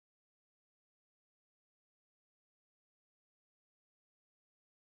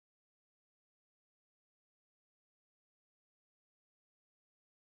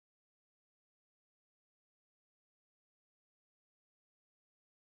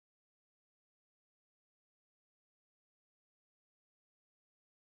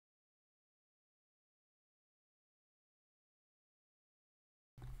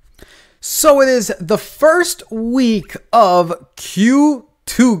So it is the first week of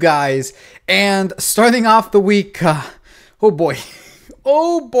Q2, guys, and starting off the week, oh boy,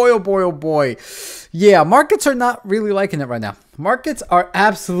 oh boy, oh boy, oh boy. Yeah, markets are not really liking it right now. Markets are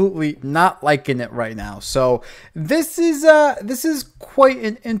absolutely not liking it right now. So this is quite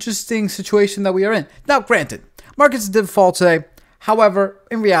an interesting situation that we are in. Now, granted, markets did fall today. However,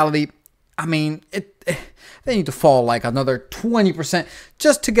 in reality, I mean, they need to fall like another 20%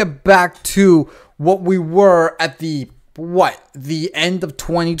 just to get back to what we were at the end of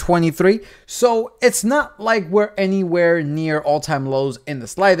 2023. So it's not like we're anywhere near all-time lows in the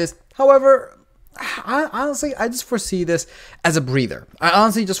slightest. However, I just foresee this as a breather. I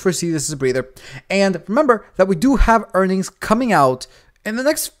honestly just foresee this as a breather. And remember that we do have earnings coming out in the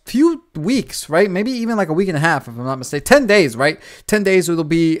next few weeks, right? Maybe even like a week and a half, if I'm not mistaken. 10 days, right? 10 days, it'll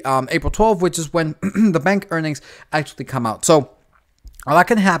be April 12th, which is when the bank earnings actually come out. So a lot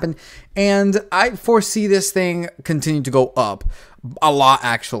can happen. And I foresee this thing continue to go up a lot,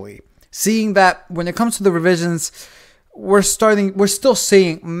 actually. Seeing that when it comes to the revisions, we're still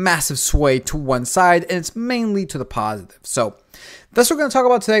seeing massive sway to one side, and it's mainly to the positive. So that's what we're going to talk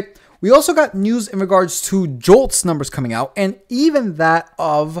about today. We also got news in regards to JOLTS numbers coming out, and even that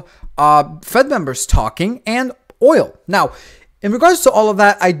of Fed members talking and oil. Now, in regards to all of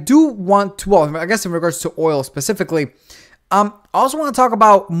that, I do want to, well, I guess in regards to oil specifically, I also want to talk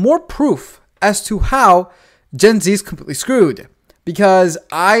about more proof as to how Gen Z is completely screwed. Because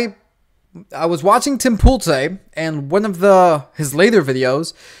I was watching Tim Pool today, and one of his later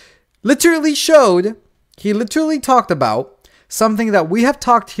videos literally talked about something that we have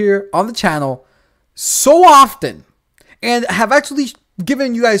talked here on the channel so often and have actually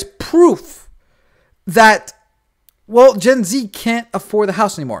given you guys proof that, well, Gen Z can't afford the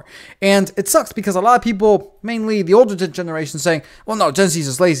house anymore. And it sucks because a lot of people, mainly the older generation, saying, well, no, Gen Z is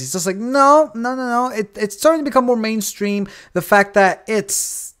just lazy. It's just like, no. It's starting to become more mainstream. The fact that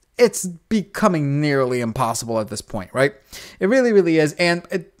it's becoming nearly impossible at this point, right? It really, really is. And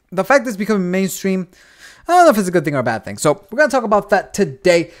the fact that it's becoming mainstream, I don't know if it's a good thing or a bad thing. So we're going to talk about that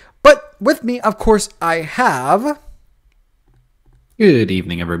today. But with me, of course, I have... Good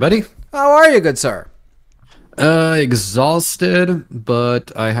evening, everybody. How are you, good sir? Exhausted,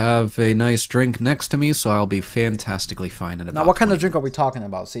 but I have a nice drink next to me, so I'll be fantastically fine in about Now, what kind of 20 drink are we talking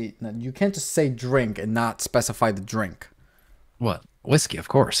about? See, you can't just say drink and not specify the drink. What? Whiskey, of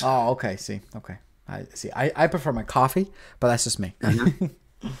course. Oh, okay. See, okay. I prefer my coffee, but that's just me.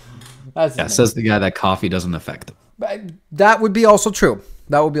 That's yeah, says the guy that coffee doesn't affect him. But that would be also true.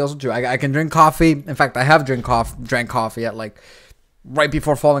 That would be also true. I can drink coffee. In fact, I have drank coffee at like right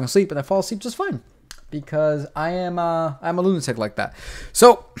before falling asleep, and I fall asleep just fine because I'm a lunatic like that.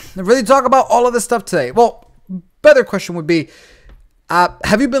 So, really talk about all of this stuff today. Well, better question would be,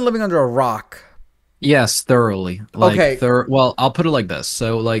 have you been living under a rock? Yes, thoroughly. Like, okay. Well, I'll put it like this.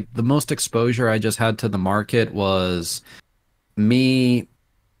 So, like, the most exposure I just had to the market was me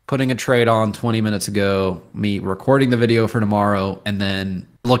putting a trade on 20 minutes ago, me recording the video for tomorrow, and then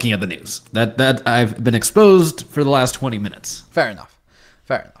looking at the news. That I've been exposed for the last 20 minutes. Fair enough.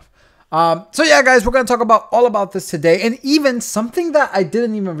 So yeah, guys, we're going to talk about all about this today, and even something that I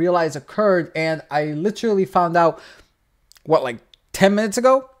didn't even realize occurred, and I literally found out, like 10 minutes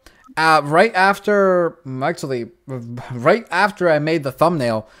ago? Right after I made the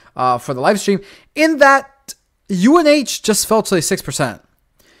thumbnail for the live stream, in that UNH just fell to 6%.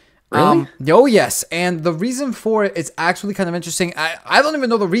 Really? Oh yes, and the reason for it is actually kind of interesting. I don't even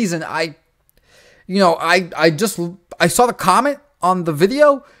know the reason. I saw the comment on the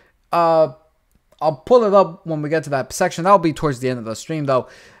video. I'll pull it up when we get to that section. That'll be towards the end of the stream though.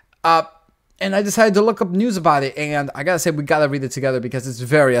 And I decided to look up news about it, and I gotta say we gotta read it together because it's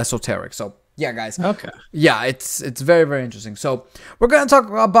very esoteric. So yeah, guys. Okay. Yeah, it's very, very interesting. So we're gonna talk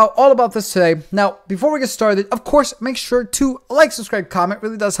about all about this today. Now, before we get started, of course, make sure to like, subscribe, comment. It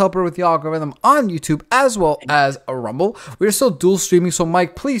really does help her with the algorithm on YouTube as well as a Rumble. We are still dual streaming, so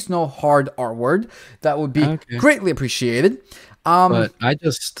Mike, please no hard R word. That would be greatly appreciated. But I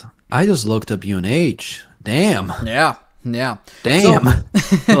just looked up UNH. Damn. Yeah. Damn.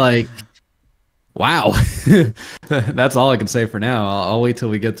 So, like. Wow. That's all I can say for now. I'll wait till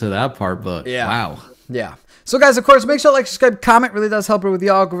we get to that part, but yeah. Wow. Yeah. So guys, of course, make sure to like, subscribe, comment. Really does help her with the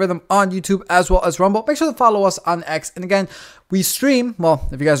algorithm on YouTube as well as Rumble. Make sure to follow us on X. And again, we stream, well,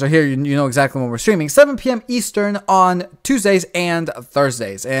 if you guys are here, you know exactly when we're streaming, 7 p.m. Eastern on Tuesdays and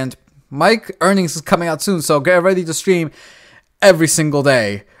Thursdays. And Mike, earnings is coming out soon, so get ready to stream every single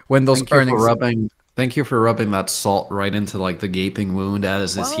day when those earnings... Thank you for rubbing Thank you for rubbing that salt right into like the gaping wound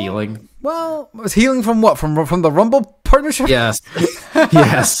as it's healing. Well, it's healing from what? From the Rumble partnership? Yes.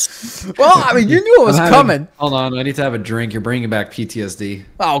 Yes. Well, I mean, you knew it was coming. Hold on, I need to have a drink. You're bringing back PTSD.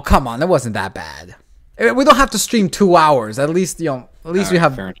 Oh, come on. That wasn't that bad. We don't have to stream 2 hours. At least, we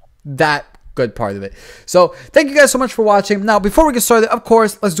have that good part of it. So, thank you guys so much for watching. Now, before we get started, of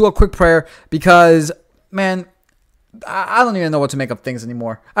course, let's do a quick prayer because, man, I don't even know what to make of things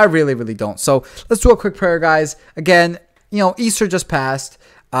anymore. I really, really don't. So, let's do a quick prayer, guys. Again, Easter just passed.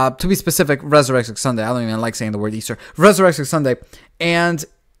 To be specific, Resurrection Sunday. I don't even like saying the word Easter. Resurrection Sunday. And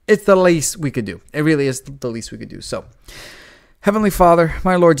it's the least we could do. It really is the least we could do. So, Heavenly Father,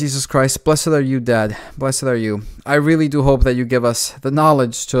 my Lord Jesus Christ, blessed are you, Dad. Blessed are you. I really do hope that you give us the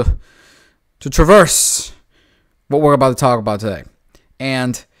knowledge to traverse what we're about to talk about today.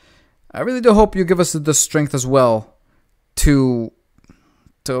 And I really do hope you give us the strength as well to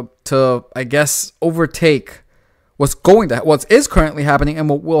I guess, overtake what is currently happening and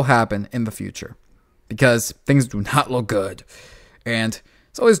what will happen in the future. Because things do not look good. And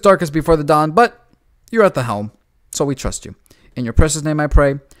it's always darkest before the dawn, but you're at the helm, so we trust you. In your precious name I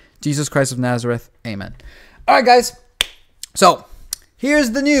pray, Jesus Christ of Nazareth, amen. All right, guys. So,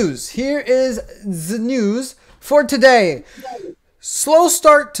 here's the news. Here is the news for today. Slow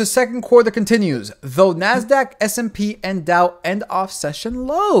start to second quarter continues, though NASDAQ, S&P, and Dow end off session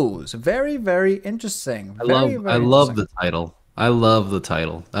lows. Very, very interesting. I love the title. I love the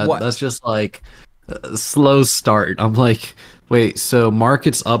title. That's just like a slow start. I'm like, wait, so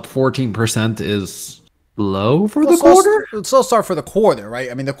markets up 14% is low for the quarter? Slow start for the quarter,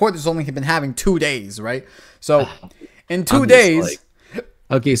 right? I mean, the quarter's only been having 2 days, right? So, in 2 days...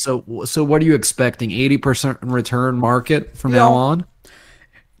 Okay, so what are you expecting? 80% return market from now on?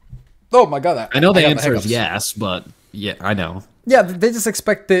 Oh my God! I know the answer is yes, but yeah, I know. Yeah, they just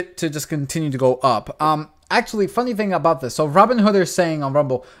expect it to just continue to go up. Actually, funny thing about this. So Robin Hood is saying on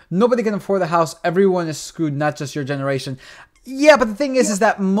Rumble, nobody can afford the house. Everyone is screwed, not just your generation. Yeah, but the thing is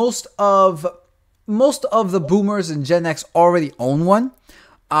that most of the boomers and Gen X already own one.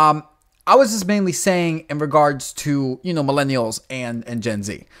 I was just mainly saying in regards to, millennials and Gen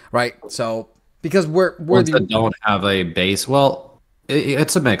Z, right? So, because we're that don't have a base. Well,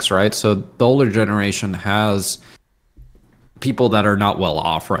 it's a mix, right? So the older generation has people that are not well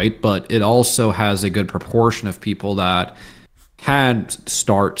off, right? But it also has a good proportion of people that had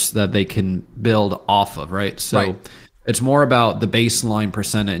starts that they can build off of, right? So it's more about the baseline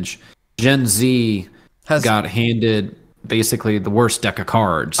percentage. Gen Z got handed basically the worst deck of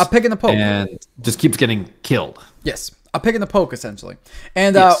cards. A pick in the poke. And just keeps getting killed. Yes. A pick in the poke, essentially.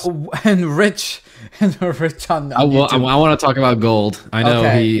 And yes. and Rich on YouTube. I want to talk about gold. I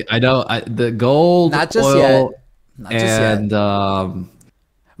know the gold, not just oil, yet. Not just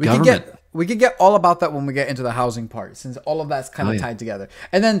yet. We could get all about that when we get into the housing part, since all of that's kind of tied together.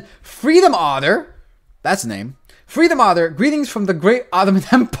 And then Freedom Otter, that's the name. Freedom Otter, greetings from the great Ottoman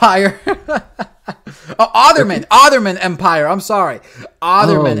Empire. Ottoman Empire. I'm sorry.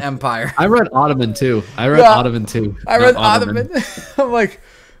 Ottoman Empire. I read Ottoman too. I read Ottoman. I'm like,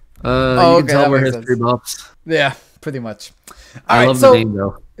 you can tell we're history buffs. Yeah, pretty much. I love the name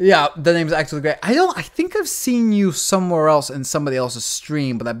though. Yeah, the name's actually great. I think I've seen you somewhere else in somebody else's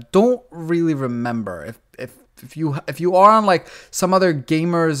stream, but I don't really remember. If you are on like some other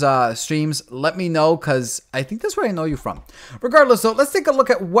gamers streams, let me know, because I think that's where I know you from. Regardless, though, let's take a look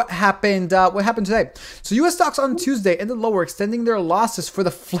at what happened today. So U.S. stocks on Tuesday ended lower, extending their losses for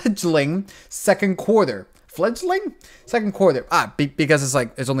the fledgling second quarter. Fledgling second quarter. Because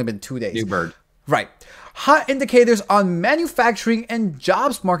it's only been 2 days. New bird. Right. Hot indicators on manufacturing and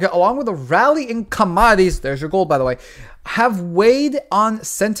jobs market, along with a rally in commodities, there's your gold, by the way, have weighed on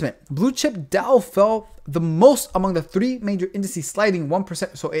sentiment. Blue chip Dow fell the most among the 3 major indices, sliding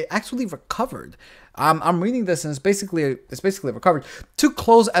 1%. So it actually recovered. I'm reading this, and it's basically recovered to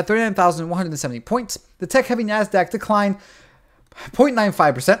close at 39,170 points. The tech-heavy Nasdaq declined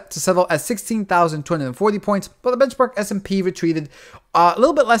 0.95% to settle at 16,240 points, but the benchmark S&P retreated a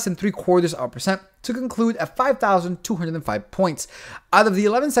little bit less than 0.75% to conclude at 5,205 points. Out of the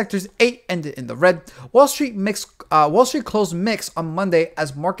 11 sectors, 8 ended in the red. Wall Street closed mixed on Monday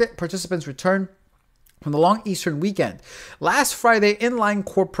as market participants returned from the long Eastern weekend. Last Friday, inline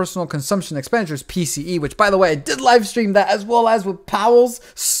core personal consumption expenditures, PCE, which, by the way, I did live stream that, as well as with Powell's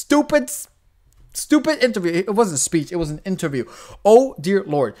stupid interview. It wasn't a speech, it was an interview. Oh dear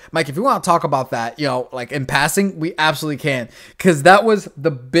Lord. Mike, if you want to talk about that, like in passing, we absolutely can, because that was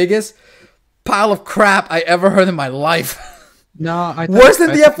the biggest pile of crap I ever heard in my life. No, worse than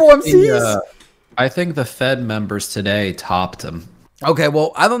the FOMC's. I think the Fed members today topped him. Okay,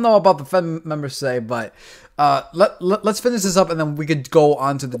 well, I don't know about the Fed members today, but let's finish this up, and then we could go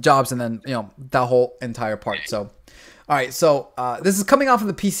on to the jobs, and then that whole entire part. So, all right, so this is coming off of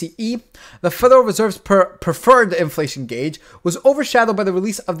the PCE. The Federal Reserve's preferred inflation gauge was overshadowed by the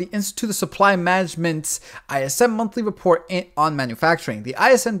release of the Institute of Supply Management's ISM monthly report on manufacturing. The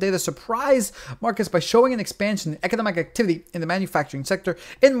ISM data surprised markets by showing an expansion in economic activity in the manufacturing sector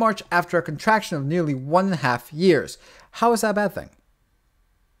in March after a contraction of nearly 1.5 years. How is that a bad thing?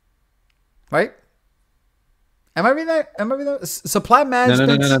 Right? Am I reading that? Supply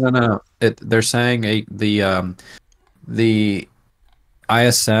management. No. They're saying the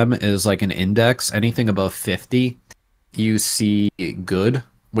ISM is like an index. Anything above 50, you see good,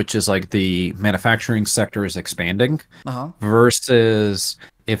 which is like the manufacturing sector is expanding. Versus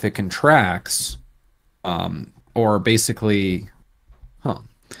if it contracts, or basically,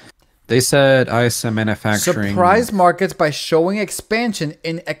 They said ISM manufacturing surprised markets by showing expansion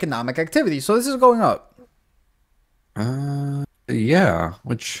in economic activity. So this is going up. Yeah.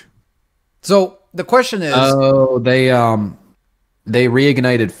 Which. So the question is. Oh, they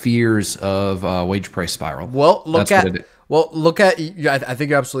reignited fears of wage price spiral. Well, look at. I think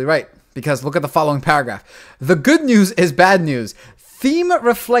you're absolutely right, because look at the following paragraph. The good news is bad news. Theme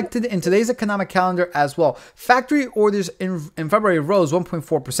reflected in today's economic calendar as well. Factory orders in February rose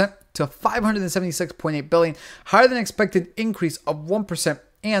 1.4% to 576.8 billion, higher than expected increase of 1%,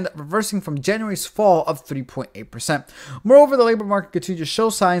 and reversing from January's fall of 3.8%. Moreover, the labor market continued to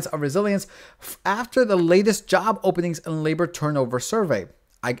show signs of resilience after the latest job openings and labor turnover survey,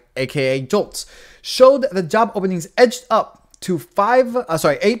 aka JOLTS, showed that job openings edged up to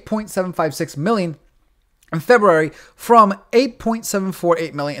 8.756 million in February from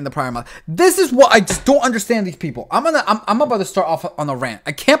 8.748 million in the prior month. This is what I just don't understand these people. I'm about to start off on a rant.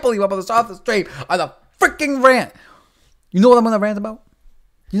 I can't believe I'm about to start off the stream on a freaking rant. You know what I'm going to rant about?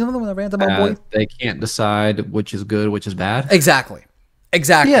 You know what I'm going to rant about, boy? They can't decide which is good, which is bad. Exactly.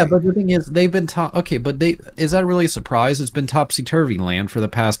 Yeah, but the thing is, they've been okay, but is that really a surprise? It's been topsy-turvy land for the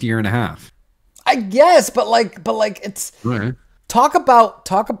past year and a half. I guess, but it's right.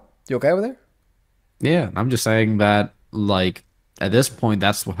 You okay over there? Yeah, I'm just saying that, like, at this point,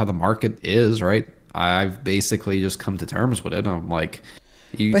 that's how the market is, right? I've basically just come to terms with it. I'm like,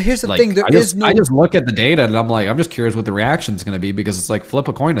 but here's the thing: I just look at the data and I'm like, I'm just curious what the reaction is going to be, because it's like flip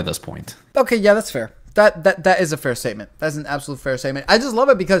a coin at this point. Okay, yeah, that's fair. That is a fair statement. That's an absolute fair statement. I just love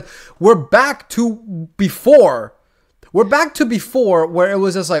it because we're back to before. We're back to before, where it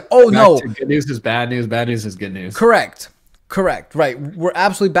was just like, oh no, good news is bad news, bad news is good news. Correct. Right. We're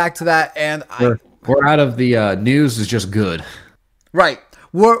absolutely back to that, and we're out of the news is just good. Right.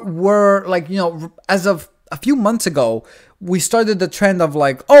 We're like, as of a few months ago, we started the trend of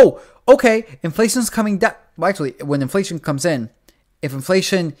like, oh, okay, inflation's coming down. Well, actually, when inflation comes in, if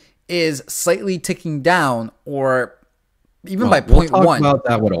inflation is slightly ticking down, or even by 0.1. We'll talk about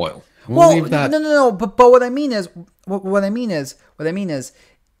that with oil. No. But what I mean is,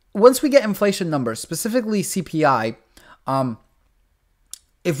 once we get inflation numbers, specifically CPI,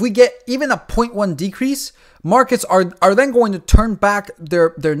 if we get even a 0.1 decrease, markets are then going to turn back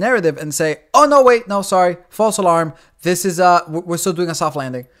their narrative and say, oh no, wait, no, sorry, false alarm. This is we're still doing a soft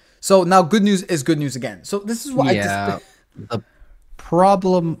landing. So now good news is good news again. So this is what the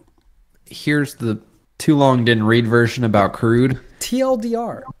problem. Here's the too long didn't read version about crude.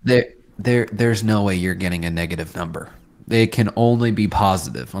 TLDR. There's no way you're getting a negative number. They can only be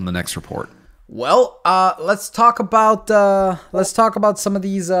positive on the next report. Well, let's talk about some of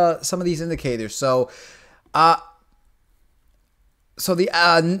these indicators. So the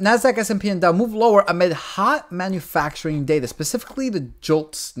Nasdaq, S&P, and Dow move lower amid hot manufacturing data, specifically the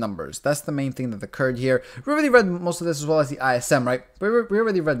JOLTS numbers. That's the main thing that occurred here. We already read most of this, as well as the ISM, right? We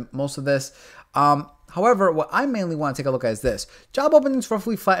already read most of this. However, what I mainly want to take a look at is this. Job openings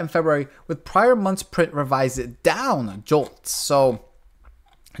roughly flat in February, with prior month's print revised down, JOLTS. So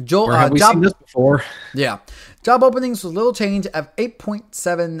have we seen this before? Yeah. Job openings was little change at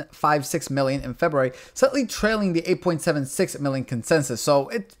 8.756 million in February, slightly trailing the 8.76 million consensus. So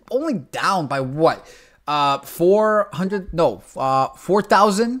it's only down by what?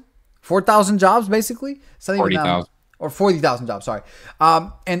 4,000 jobs, basically? 40,000. Or 40,000 jobs, sorry.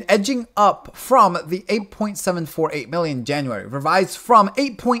 And edging up from the 8.748 million in January, revised from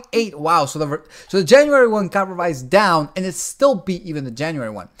 8.8. Wow, so the January one got revised down, and it still beat even the January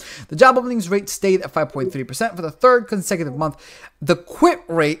one. The job openings rate stayed at 5.3% for the third consecutive month. The quit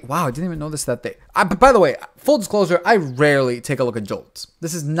rate, wow, I didn't even notice that day. By the way, full disclosure, I rarely take a look at JOLTS.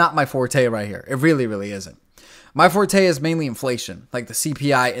 This is not my forte right here. It really, really isn't. My forte is mainly inflation, like the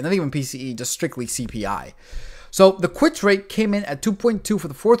CPI, and not even PCE, just strictly CPI. So the quits rate came in at 2.2 for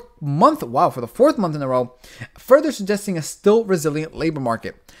the fourth month. Wow, for the fourth month in a row, further suggesting a still resilient labor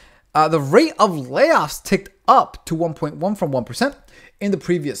market. The rate of layoffs ticked up to 1.1 from 1% in the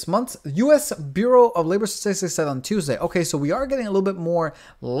previous months. The U.S. Bureau of Labor Statistics said on Tuesday, okay, so we are getting a little bit more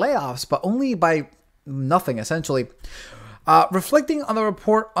layoffs, but only by nothing, essentially. Reflecting on the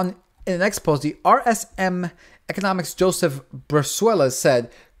report in an expose, the RSM Economics Joseph Brusuelas said,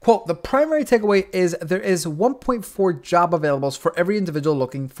 quote, the primary takeaway is there is 1.4 job availables for every individual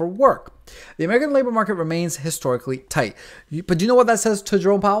looking for work. The American labor market remains historically tight. But do you know what that says to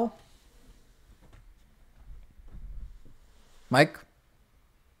Jerome Powell? Mike?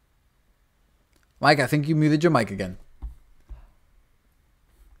 Mike, I think you muted your mic again.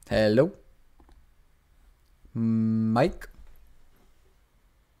 Hello? Mike?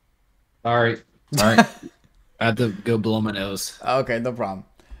 Sorry. I had to go blow my nose. Okay, no problem.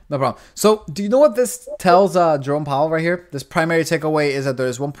 No problem. So, do you know what this tells Jerome Powell right here? This primary takeaway is that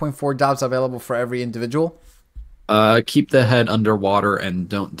there's 1.4 jobs available for every individual. Keep the head underwater and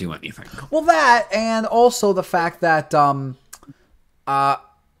don't do anything. Well, that, and also the fact that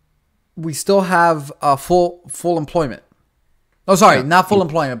we still have full employment. Oh, sorry, yeah. Not full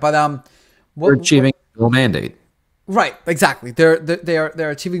employment, but we're achieving dual mandate. Right, exactly. They're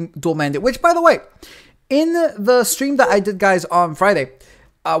achieving dual mandate. Which, by the way, in the stream that I did, guys, on Friday,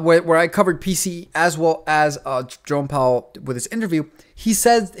 where I covered PC as well as Jerome Powell with his interview, he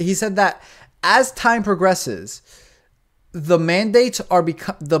said that as time progresses, the mandates are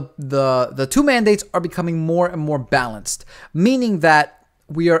the two mandates are becoming more and more balanced, meaning that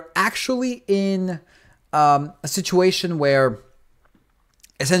we are actually in a situation where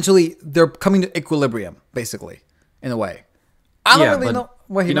essentially they're coming to equilibrium, basically, in a way. I don't really know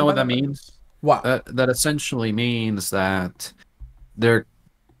what you know what that means. What? That essentially means that they're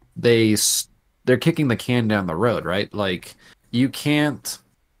kicking the can down the road, right? Like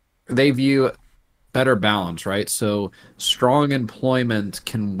they view better balance, right? So strong employment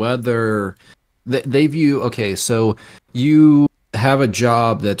can weather. They view, okay, so you have a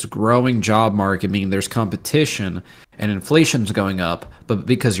job that's growing job market, meaning there's competition and inflation's going up, but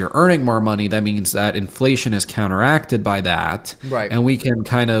because you're earning more money, that means that inflation is counteracted by that, right? And we can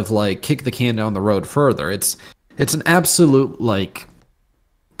kind of like kick the can down the road further. It's an absolute like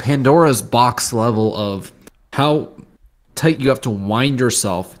Pandora's box level of how tight you have to wind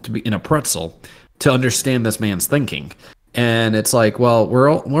yourself to be in a pretzel to understand this man's thinking. And it's like, well, we're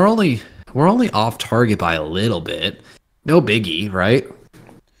only off target by a little bit. No biggie, right?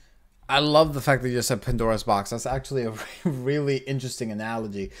 I love the fact that you just said Pandora's box. That's actually a really interesting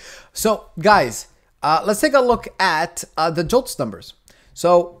analogy. So, guys, let's take a look at the JOLTS numbers.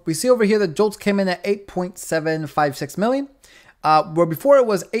 So, we see over here that JOLTS came in at 8.756 million. Where before it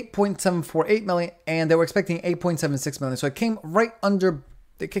was 8.748 million, and they were expecting 8.76 million. So it came right under.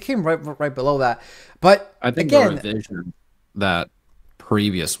 It came right below that. But I think again, the revision, that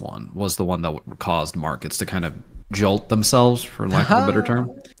previous one was the one that caused markets to kind of jolt themselves, for lack of a better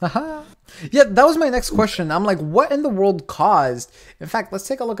term. Yeah, that was my next question. I'm like, what in the world caused? In fact, let's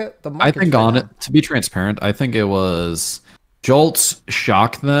take a look at the market. I think on it, to be transparent, I think it was jolts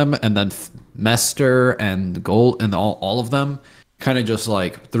shocked them, and then Mester and Gold and all of them kind of just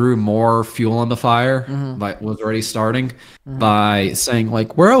like threw more fuel on the fire, like was already starting, by saying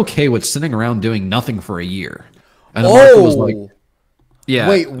like, we're okay with sitting around doing nothing for a year. And the market was like, yeah,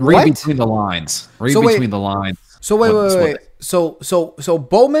 wait, read between the lines. Read between the lines. So wait. So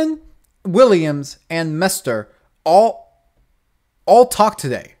Bowman, Williams, and Mester all talked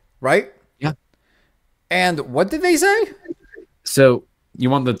today, right? Yeah. And what did they say? So you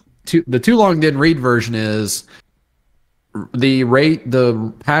want the too long didn't read version is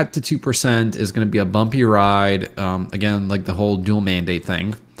the path to 2% is going to be a bumpy ride. Again, like the whole dual mandate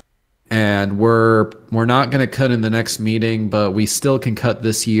thing. And we're not going to cut in the next meeting, but we still can cut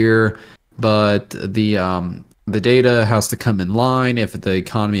this year. But the data has to come in line if the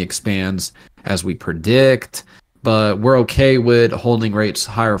economy expands as we predict. But we're okay with holding rates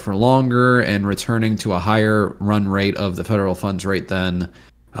higher for longer and returning to a higher run rate of the federal funds rate than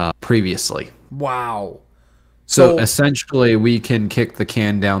previously. Wow. So essentially, we can kick the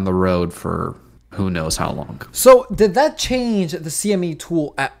can down the road for who knows how long. So did that change the CME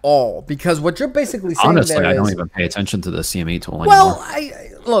tool at all? Because what you're basically saying, honestly, I don't even pay attention to the CME tool anymore.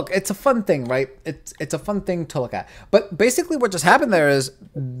 Well, look, it's a fun thing, right? It's a fun thing to look at. But basically, what just happened there is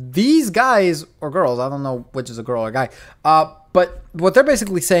these guys or girls, I don't know which is a girl or a guy, but what they're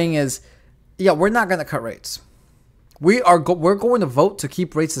basically saying is, yeah, we're not going to cut rates. We're going to vote to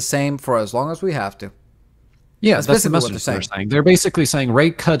keep rates the same for as long as we have to. Yeah, That's that's the basically what message they're they're saying. saying. They're basically saying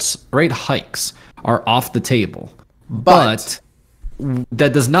rate hikes are off the table, But but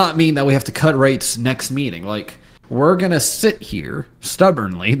that does not mean that we have to cut rates next meeting. Like, we're gonna sit here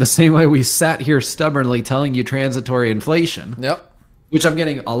stubbornly, the same way we sat here stubbornly telling you transitory inflation, yep. which I'm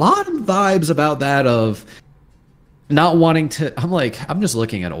getting a lot of vibes about that of not wanting to. I'm just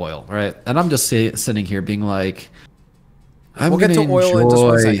looking at oil, right? And I'm just sitting here being like, We'll get to oil in just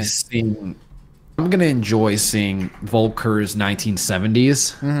 1 second. I'm gonna enjoy seeing Volcker's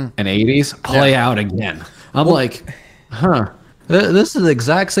 1970s and 80s play out again. I'm like, huh. This is the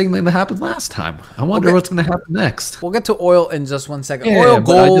exact same thing that happened last time. I wonder what's going to happen next. We'll get to oil in just 1 second. Yeah, Oil, but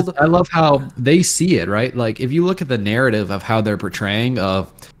gold. I love how they see it, right? Like, if you look at the narrative of how they're portraying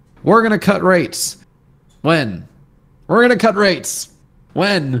of, we're going to cut rates. When? We're going to cut rates.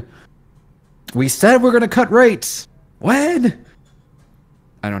 When? We said we're going to cut rates. When?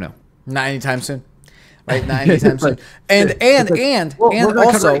 I don't know. Not anytime soon. Right? Not anytime soon. And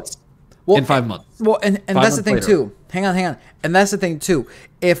also... Well, in 5 months. Well, and that's the thing later. Too. Hang on. And that's the thing too.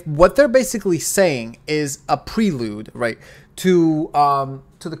 If what they're basically saying is a prelude, right, to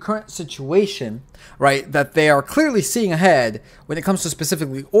the current situation, right, that they are clearly seeing ahead when it comes to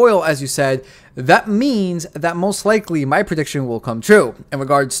specifically oil, as you said, that means that most likely my prediction will come true in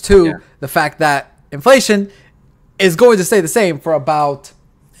regards to the fact that inflation is going to stay the same for about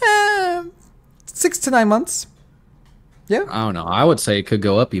 6 to 9 months. Yeah. I don't know. I would say it could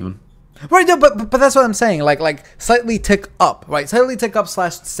go up even. Right, no, but that's what I'm saying. Like slightly tick up, right? Slightly tick up /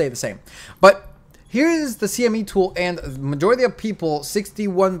 stay the same. But here is the CME tool, and the majority of people,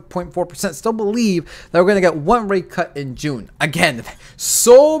 61.4%, still believe that we're going to get 1 rate cut in June. Again,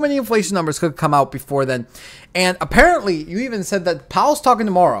 so many inflation numbers could come out before then. And apparently, you even said that Powell's talking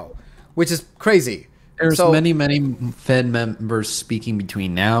tomorrow, which is crazy. There's many Fed members speaking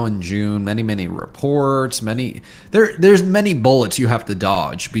between now and June. Many reports. There's many bullets you have to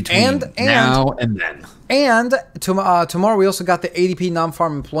dodge between now and then. And tomorrow we also got the ADP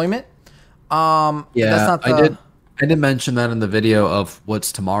non-farm employment. Yeah, that's not the... I did mention that in the video of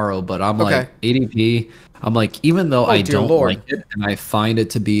what's tomorrow, but I'm like ADP. I'm like, even though I don't like it and I find it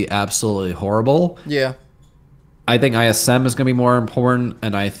to be absolutely horrible. Yeah. I think ISM is going to be more important,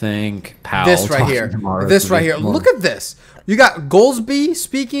 and I think Powell. This right here. Look at this. You got Goolsbee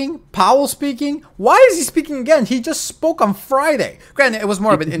speaking, Powell speaking. Why is he speaking again? He just spoke on Friday. Granted, it was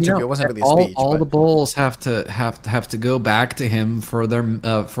more of an interview. It wasn't really a speech. All the bulls have to go back to him for their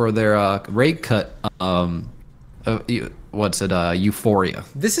rate cut. Euphoria.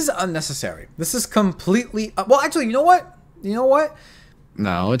 This is unnecessary. This is completely. Well, actually, you know what?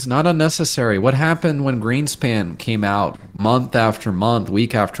 No, it's not unnecessary. What happened when Greenspan came out month after month,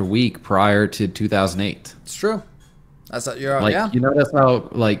 week after week prior to 2008? It's true. That's what you're like, you notice how,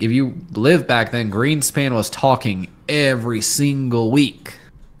 like, if you live back then, Greenspan was talking every single week.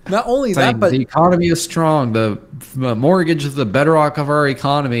 Not only that, but the economy is strong. The mortgage is the bedrock of our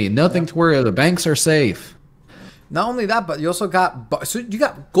economy. Nothing to worry. The banks are safe. Not only that, but you also got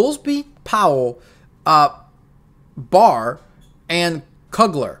Goolsbee, Powell, Barr, and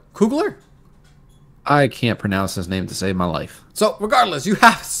Kugler. I can't pronounce his name to save my life. So regardless, you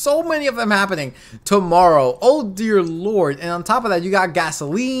have so many of them happening tomorrow. Oh dear Lord. And on top of that, you got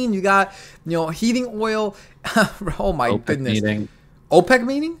gasoline, you got, heating oil. Oh my goodness. Meeting. OPEC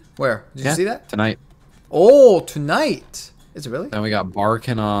meeting? Where? Did you see that? Tonight. Oh, tonight. Is it really? Then we got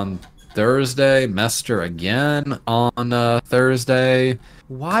Barkin on Thursday, Mester again on Thursday.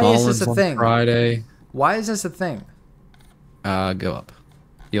 Why is this a thing? Friday. Why is this a thing? Go up.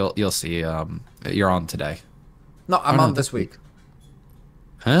 You'll see. You're on today. No, I'm on this week.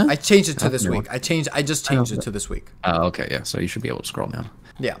 Huh? I changed it to this week. I just changed it to this week. Oh, okay, yeah. So you should be able to scroll down.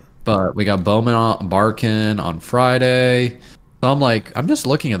 Yeah. But we got Bowman on Barkin on Friday. So I'm just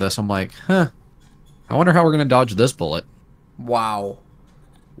looking at this. I'm like, I wonder how we're gonna dodge this bullet. Wow.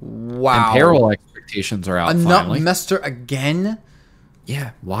 And payroll expectations are out finally. Mester again?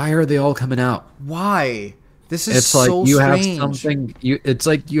 Yeah. Why are they all coming out? Why? This is so strange. Have something. It's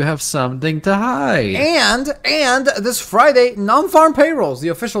like you have something to hide. And this Friday, non-farm payrolls, the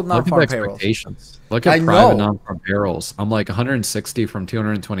official non-farm payrolls. Expectations. Look at private non-farm payrolls. I'm like 160 from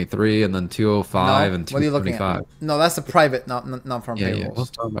 223, and then 205 and 225. What are you looking at? No, that's the private non-farm payrolls. Yeah,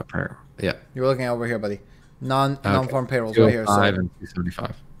 let's talk about payroll. Yeah. You're looking over here, buddy. Non-farm payrolls right here. 205 and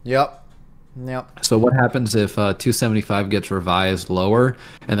 275. Yep. So what happens if 275 gets revised lower,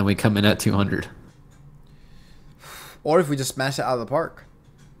 and then we come in at 200? Or if we just smash it out of the park.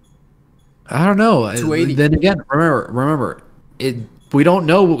 I don't know. 280. Then again, remember, we don't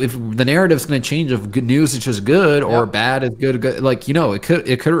know if the narrative's going to change of good news is just good or Yep. bad is good. Like,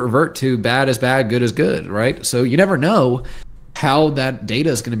 it could revert to bad is bad, good is good, right? So you never know how that data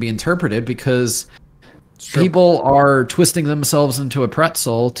is going to be interpreted because True. people are twisting themselves into a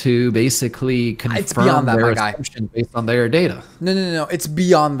pretzel to basically It's beyond confirm that, their my guy. assumption based on their data. No. It's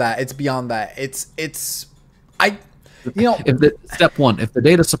beyond that. It's beyond that. I, you know, Step one, if the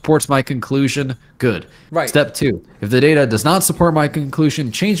data supports my conclusion, good. Right. Step two, if the data does not support my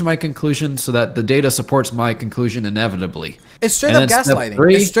conclusion, change my conclusion so that the data supports my conclusion inevitably. it's straight And up then step gaslighting.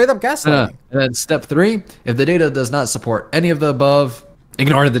 three- It's straight up gaslighting. And then step three, if the data does not support any of the above,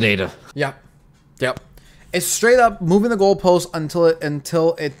 ignore the data. Yep. It's straight up moving the goalpost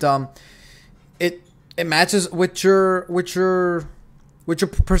until it matches with your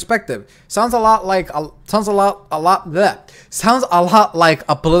perspective. Sounds a lot like a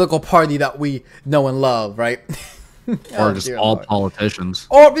political party that we know and love, right? Or just dear all Lord. politicians.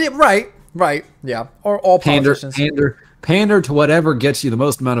 Or yeah, right, yeah, or all Pander, politicians. pander to whatever gets you the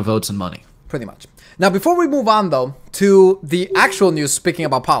most amount of votes and money. Pretty much. Now, before we move on, though, to the actual news, speaking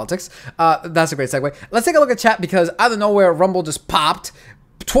about politics, that's a great segue. Let's take a look at chat because out of nowhere, Rumble just popped.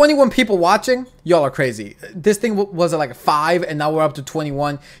 21 people watching. Y'all are crazy. This thing was at like 5, and now we're up to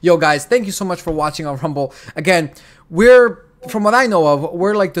 21. Yo, guys, thank you so much for watching on Rumble. Again, from what I know of,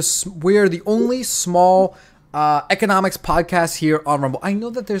 we're the only small economics podcast here on Rumble. I know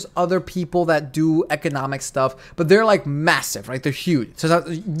that there's other people that do economic stuff, but they're like massive, right? They're huge. So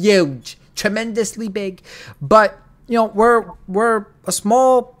it's huge, tremendously big. But we're a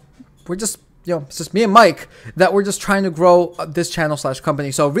small. We're just it's just me and Mike that we're just trying to grow this channel /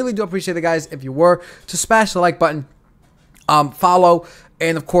 company. So really do appreciate it, guys. If you were to smash the like button, follow,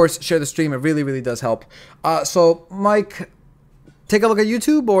 and of course share the stream. It really, really does help. So Mike, take a look at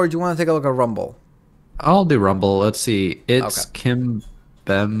YouTube, or do you want to take a look at Rumble? I'll do Rumble. Let's see. It's Okay. Kim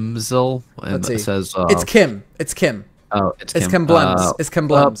Bemzel. And Let's see. it says It's Kim. It's Kim. oh, It's Kim Blems. It's Kim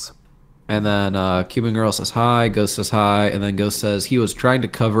Blems. And then Cuban Girl says hi, Ghost says hi, and then Ghost says he was trying to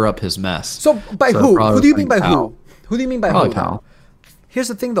cover up his mess. So by who? Who do you mean by who? Who do you mean by Probably who? Pal. Here's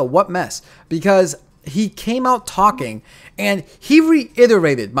the thing, though. What mess? Because he came out talking and he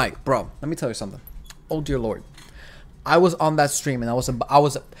reiterated, Mike, bro. Let me tell you something. Oh dear Lord, I was on that stream and that was a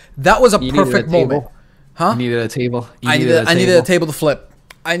You needed perfect a table? moment. Huh? You needed a table. I needed a table to flip.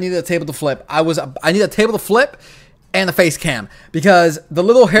 I needed a table to flip. I needed a table to flip and a face cam because the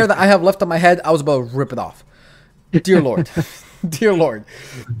little hair that I have left on my head, I was about to rip it off. Dear Lord. Dear Lord.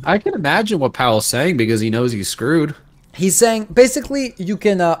 I can imagine what Powell's saying because he knows he's screwed. He's saying basically you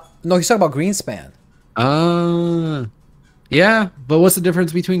can no, he's talking about Greenspan. Yeah, but what's the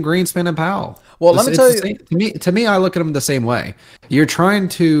difference between Greenspan and Powell? Well, let me tell you. To me, I look at them the same way. You're trying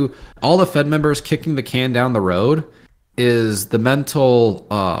to all the Fed members kicking the can down the road is the mental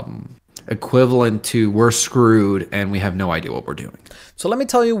equivalent to we're screwed and we have no idea what we're doing. So let me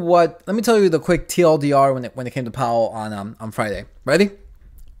tell you the quick TLDR when it came to Powell on Friday. Ready?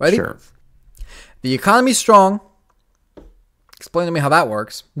 Sure. The economy's strong. Explain to me how that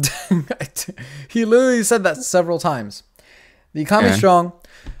works. He literally said that several times. The economy's strong.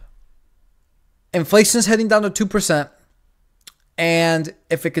 Inflation's heading down to 2%. And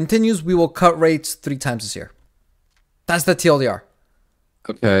if it continues, we will cut rates 3 times this year. That's the TLDR.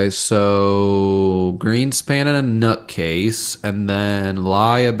 Okay, so Greenspan in a nutcase, and then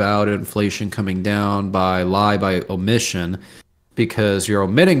lie about inflation coming down by lie by omission, because you're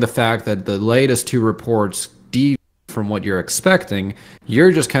omitting the fact that the latest 2 reports deviate from what you're expecting.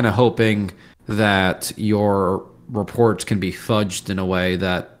 You're just kind of hoping that your reports can be fudged in a way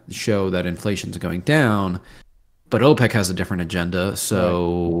that show that inflation's going down, but OPEC has a different agenda.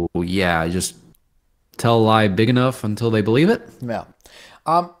 So yeah, just tell a lie big enough until they believe it. Yeah.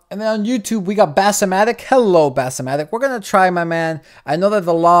 And then on YouTube, we got Bassamatic. Hello, Bassamatic. We're going to try, my man. I know that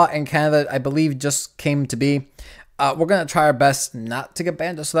the law in Canada, I believe, just came to be. We're going to try our best not to get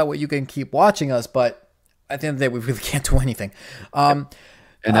banned just so that way you can keep watching us. But at the end of the day, we really can't do anything. And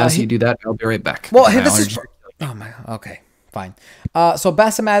as you do that, I'll be right back. Well, hey, this is... Oh, my... Okay, fine. So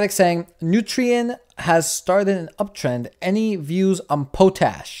Bassamatic saying, Nutrien has started an uptrend. Any views on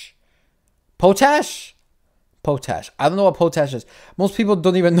potash? Potash? Potash. I don't know what potash is. Most people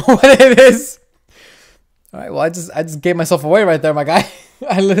don't even know what it is. All right. Well, I just gave myself away right there, my guy.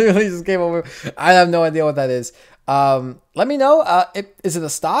 I literally just gave away. I have no idea what that is. Let me know. Is it a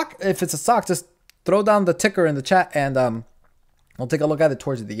stock? If it's a stock, just throw down the ticker in the chat, and we'll take a look at it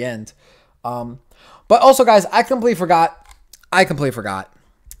towards the end. But also, guys, I completely forgot. I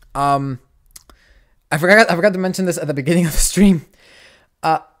forgot to mention this at the beginning of the stream.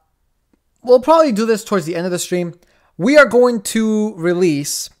 We'll probably do this towards the end of the stream. we are going to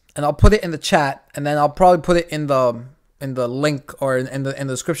release, and I'll put it in the chat, and then I'll probably put it in the link or in the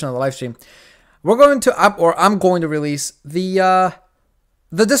description of the live stream. We're going to, or I'm going to release the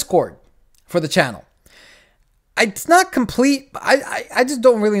Discord for the channel. It's not complete. I just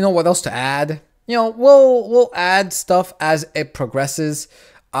don't really know what else to add. You know, we'll add stuff as it progresses.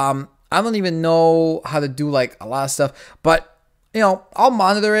 I don't even know how to do like a lot of stuff, but you know, I'll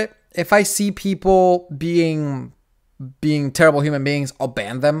monitor it. If I see people being terrible human beings, I'll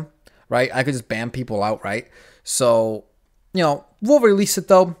ban them, right? I could just ban people out, right? So, you know, we'll release it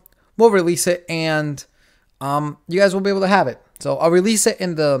though. We'll release it, and you guys will be able to have it. So I'll release it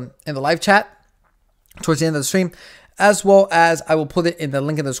in the live chat towards the end of the stream, as well as I will put it in the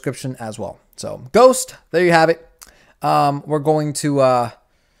link in the description as well. So Ghost, there you have it. We're going to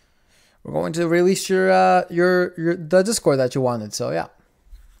release your the Discord that you wanted. So yeah,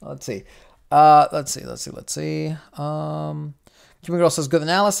 let's see. Let's see. Cuban Girl says good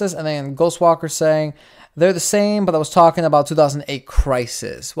analysis, and then Ghostwalker saying they're the same, but I was talking about 2008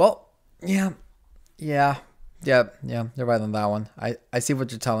 crisis. Well, yeah, you're right on that one. I see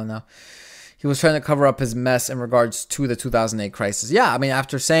what you're telling now. He was trying to cover up his mess in regards to the 2008 crisis. Yeah, I mean,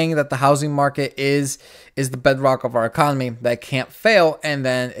 after saying that the housing market is the bedrock of our economy that can't fail, and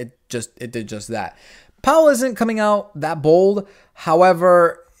then it did just that. Powell isn't coming out that bold.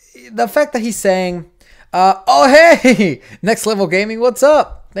 However, the fact that he's saying, oh, hey, Next Level Gaming, what's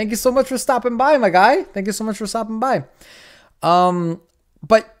up? Thank you so much for stopping by, my guy. Thank you so much for stopping by.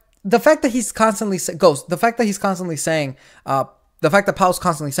 But the fact that he's constantly the fact that Powell's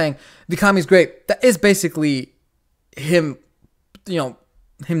constantly saying the economy's great, that is basically him, you know,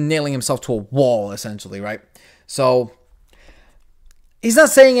 him nailing himself to a wall, essentially, right? So he's not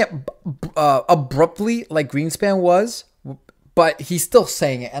saying it abruptly like Greenspan was, but he's still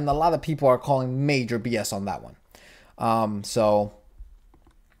saying it, and a lot of people are calling major BS on that one. So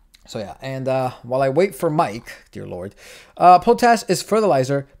yeah, and while I wait for Mike, dear Lord, potash is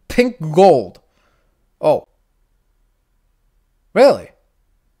fertilizer, pink gold. Oh, really?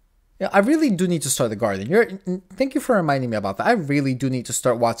 Yeah, I really do need to start the garden. Thank you for reminding me about that. I really do need to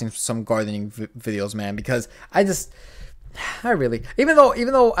start watching some gardening videos, man, because I really, even though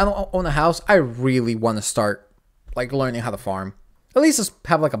I don't own a house, I really want to start like learning how to farm. At least just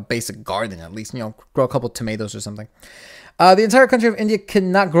have like a basic garden, at least, you know, grow a couple of tomatoes or something. The entire country of India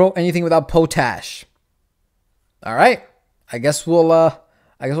cannot grow anything without potash. All right. I guess we'll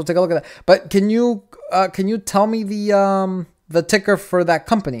take a look at that. But can you tell me the ticker for that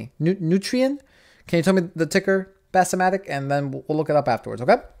company? Nutrien? Can you tell me the ticker, Basematic, and then we'll look it up afterwards,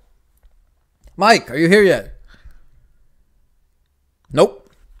 okay? Mike, are you here yet?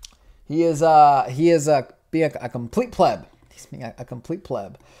 Nope. He is being a complete pleb. He's being a complete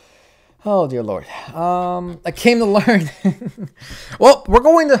pleb. Oh, dear Lord. I came to learn. Well, we're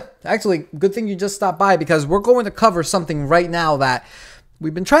going to... Actually, good thing you just stopped by, because we're going to cover something right now that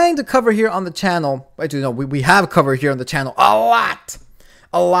we've been trying to cover here on the channel. Actually, no, we have covered here on the channel a lot.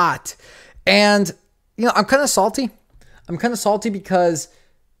 A lot. And, you know, I'm kind of salty. I'm kind of salty because...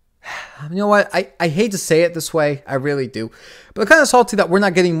 You know what? I hate to say it this way. I really do. But I'm kind of salty that we're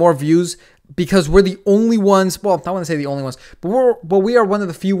not getting more views because we're the only ones. Well, I want to say the only ones, but we are one of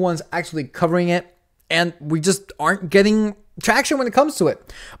the few ones actually covering it, and we just aren't getting traction when it comes to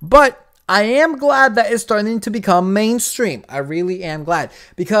it. But I am glad that it's starting to become mainstream. I really am glad,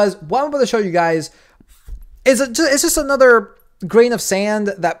 because what I'm about to show you guys is it's just another grain of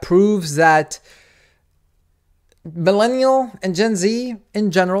sand that proves that Millennial and Gen Z in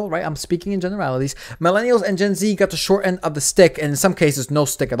general, right? I'm speaking in generalities. Millennials and Gen Z got the short end of the stick, and in some cases, no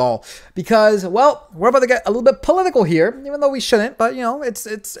stick at all. Because, well, we're about to get a little bit political here, even though we shouldn't. But you know, it's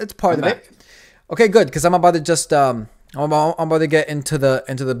part of it. Okay, good, because I'm about to just I'm about to get into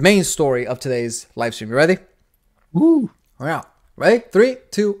the main story of today's live stream. You ready? Woo! We're out. Ready? 3,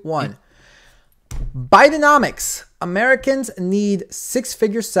 2, 1. Bidenomics. Americans need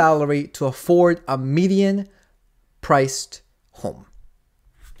 6-figure salary to afford a median priced home.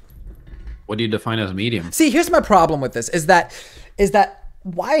 What do you define as medium? See, here's my problem with this is that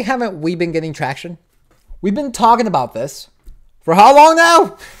why haven't we been getting traction? We've been talking about this for how long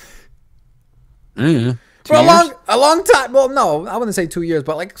now? For a long time. Well, no, I wouldn't say 2 years,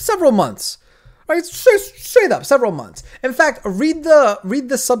 but like several months. Right? Straight up, several months. In fact, read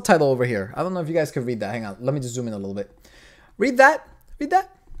the subtitle over here. I don't know if you guys can read that. Hang on. Let me just zoom in a little bit. Read that. Read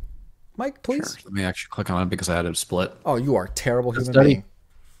that. Mike, please. Sure. Let me actually click on it because I had it split. Oh, you are a terrible human being.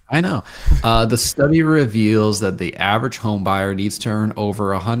 I know. The study reveals that the average home buyer needs to earn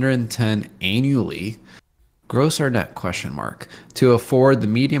over 110 annually, gross or net, to afford the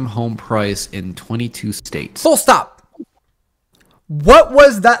median home price in 22 states. Full stop. What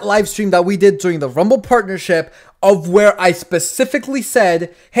was that live stream that we did during the Rumble partnership of where I specifically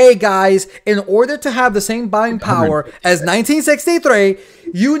said, hey guys, in order to have the same buying power as 1963,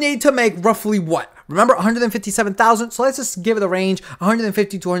 you need to make roughly what? Remember, 157,000. So let's just give it a range,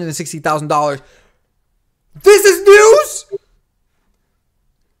 150 to 160,000 dollars. This is news.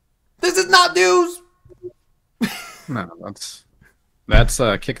 This is not news. No, that's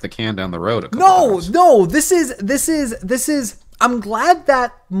kick the can down the road. No. This is. I'm glad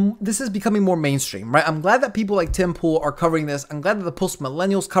that this is becoming more mainstream, right? I'm glad that people like Tim Pool are covering this. I'm glad that the post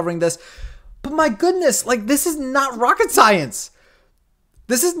millennials covering this. But my goodness, like, this is not rocket science.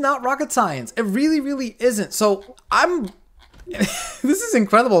 This is not rocket science. It really, really isn't. So this is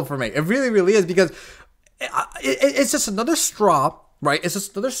incredible for me. It really, really is, because it's just another straw, right? It's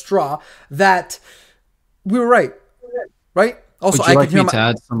just another straw that we were right? Also, would you like me to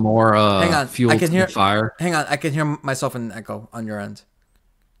add some more fuel to the fire? Hang on, I can hear myself in an echo on your end.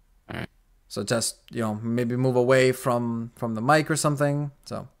 All right. So just, maybe move away from the mic or something.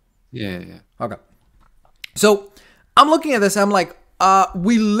 So yeah. Okay. So I'm looking at this. I'm like,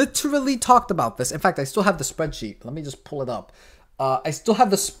 we literally talked about this. In fact, I still have the spreadsheet. Let me just pull it up. I still have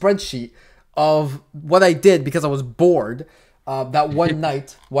the spreadsheet of what I did because I was bored that one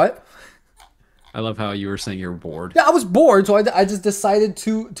night. What? I love how you were saying you're bored. Yeah, I was bored, so I just decided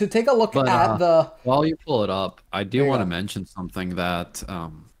to take a look at the... While you pull it up, I do want to mention something that,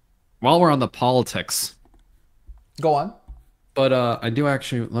 while we're on the politics... Go on. But I do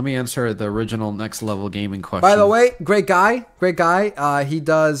actually... Let me answer the original Next Level Gaming question. By the way, great guy. He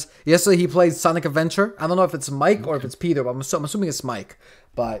does... Yesterday he played Sonic Adventure. I don't know if it's Mike or if it's Peter, but I'm assuming it's Mike.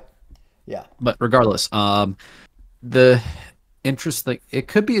 But, yeah. But regardless, the... interest, like, it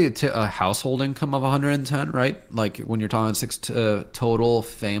could be to a household income of 110, right? Like when you're talking total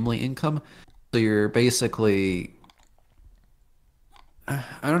family income, so you're basically, I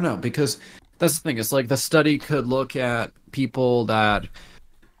don't know, because that's the thing. It's like the study could look at people that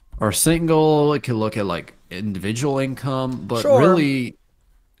are single. It could look at like individual income, but really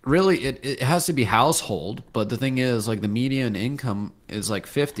it has to be household. But the thing is, like, the median income is like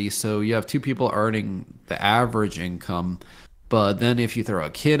 50, so you have two people earning the average income. But then if you throw a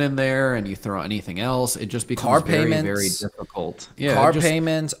kid in there and you throw anything else, it just becomes very difficult. Yeah, car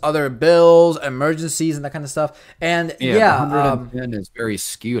payments, other bills, emergencies, and that kind of stuff. And 110 is very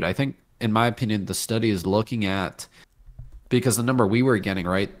skewed. I think, in my opinion, the study is looking at, because the number we were getting,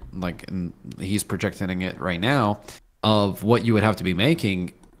 right, like, and he's projecting it right now, of what you would have to be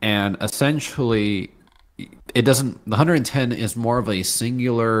making, and essentially it doesn't. The 110 is more of a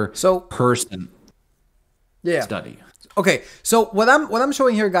singular person study. Okay, so what I'm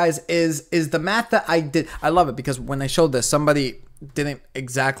showing here, guys, is the math that I did. I love it because when I showed this, somebody didn't know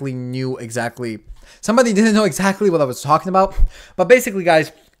exactly what I was talking about. But basically,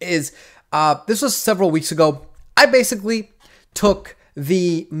 guys, this was several weeks ago. I basically took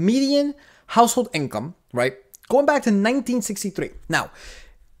the median household income, right, going back to 1963. Now,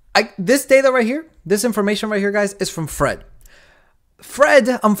 this data right here, this information right here, guys, is from Fred.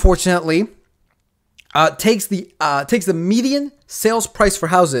 Fred, unfortunately, takes the median sales price for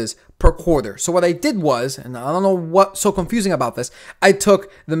houses per quarter. So what I did was, and I don't know what's so confusing about this, I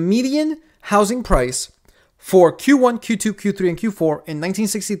took the median housing price for Q1, Q2, Q3, and Q4 in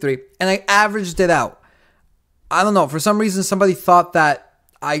 1963, and I averaged it out. I don't know, for some reason somebody thought that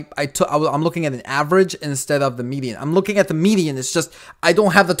I'm looking at an average instead of the median. I'm looking at the median. It's just I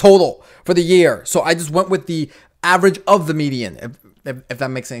don't have the total for the year, so I just went with the average of the median, if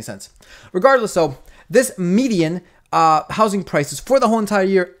that makes any sense. Regardless, though, this median housing prices for the whole entire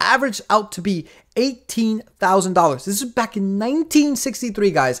year averaged out to be $18,000. This is back in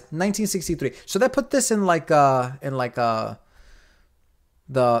 1963, guys. 1963. Should I put this in the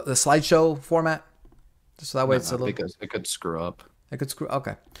slideshow format? So that way it's a little. Because it could screw up.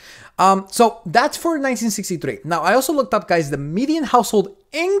 Okay. So that's for 1963. Now I also looked up, guys, the median household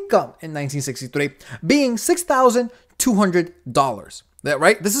income in 1963 being $6,200.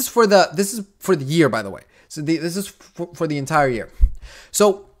 Right? This is for the year, by the way. So this is for the entire year.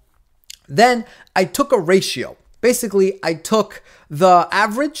 So then I took a ratio. Basically, I took the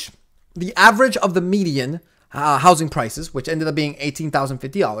average of the median housing prices, which ended up being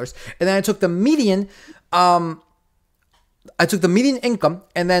 $18,050, and then I took the median. I took the median income,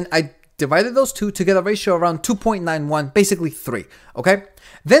 and then I divided those two to get a ratio around 2.91, basically 3. Okay.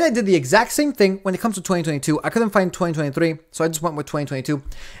 Then I did the exact same thing when it comes to 2022. I couldn't find 2023, so I just went with 2022.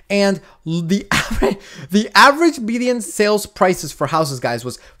 And the average median sales prices for houses, guys,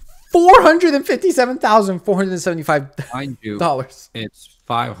 was $457,475. Mind you, it's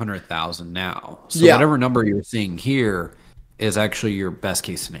 $500,000 now. So whatever number you're seeing here is actually your best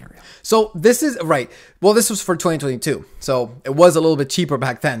case scenario. So this is right. Well, this was for 2022. So it was a little bit cheaper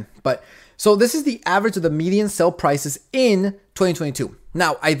back then. But so this is the average of the median sale prices in 2022.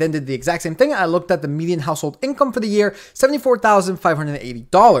 Now, I then did the exact same thing. I looked at the median household income for the year,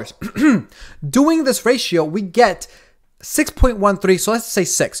 $74,580. Doing this ratio, we get 6.13. So let's say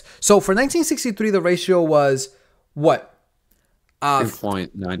 6. So for 1963, the ratio was what?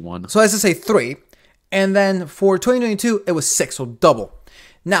 2.91. So let's just say 3. And then for 2022, it was 6, so double.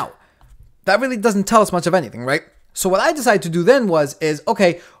 Now, that really doesn't tell us much of anything, right? So what I decided to do then is,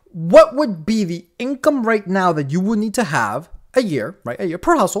 okay, what would be the income right now that you would need to have a year, right? A year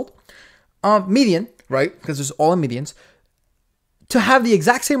per household, median, right? Because there's all in medians, to have the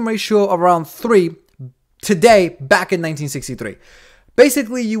exact same ratio around 3 today back in 1963.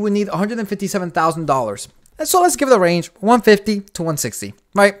 Basically, you would need $157,000. So let's give it a range 150 to 160,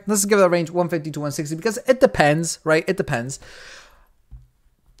 right? Let's give it a range 150 to 160 because it depends, right? It depends.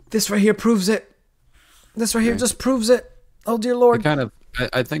 This right here proves it. This right here just proves it. Oh, dear Lord.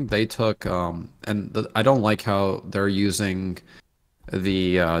 I think they took, I don't like how they're using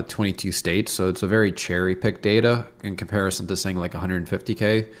the 22 states. So it's a very cherry pick data in comparison to saying like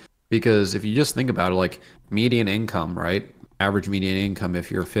 150K. Because if you just think about it, like median income, right? Average median income,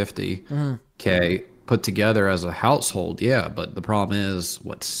 if you're 50K, put together as a household, yeah, but the problem is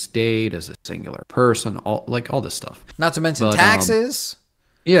what state is a singular person, all this stuff. Not to mention taxes.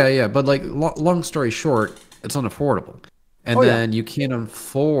 But like long story short, it's unaffordable, and then you can't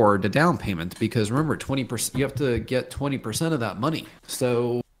afford a down payment because remember, 20%. You have to get 20% of that money,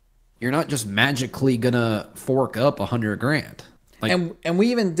 so you're not just magically gonna fork up $100,000. Like, and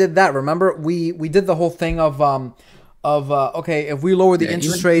we even did that. Remember, we did the whole thing of okay, if we lower the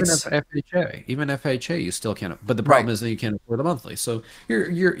interest rates, even FHA, you still can't. But the problem is that you can't afford the monthly. So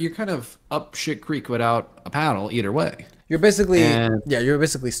you're kind of up shit creek without a paddle either way. You're basically you're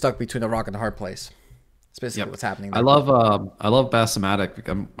basically stuck between a rock and a hard place. It's basically what's happening there. I love Bassomatic.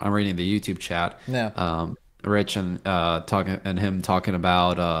 I'm reading the YouTube chat. Yeah. Rich and talking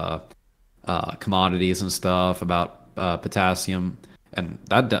about commodities and stuff about potassium and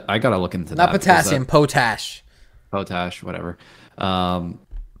that I gotta look into that. Not potassium, potash, whatever.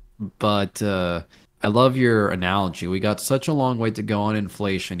 But I love your analogy. We got such a long way to go on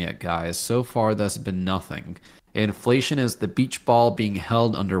inflation yet, guys. So far, that's been nothing. Inflation is the beach ball being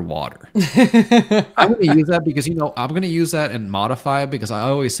held underwater. I'm going to use that because, I'm going to use that and modify it because I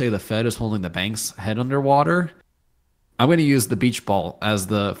always say the Fed is holding the bank's head underwater. I'm going to use the beach ball as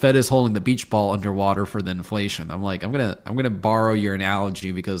the Fed is holding the beach ball underwater for the inflation. I'm going to borrow your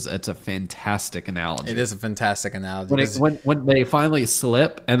analogy because it's a fantastic analogy. It is a fantastic analogy. When they finally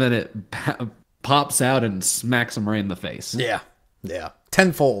slip and then it pops out and smacks them right in the face. Yeah.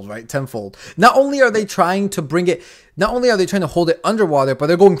 Tenfold, right? Tenfold. Not only are they trying to hold it underwater, but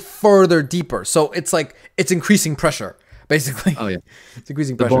they're going further deeper. So it's like, it's increasing pressure, basically. Oh, yeah. It's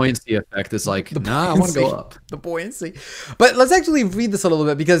increasing pressure. The buoyancy effect is like, I want to go up. The buoyancy. But let's actually read this a little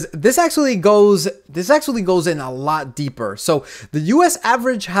bit because this actually goes in a lot deeper. So the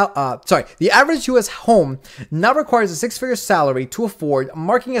the average U.S. home now requires a 6-figure salary to afford,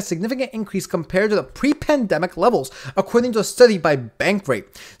 marking a significant increase compared to the pre-pandemic levels, according to a study by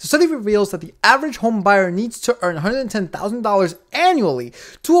Bankrate. The study reveals that the average home buyer needs to earn $110,000 annually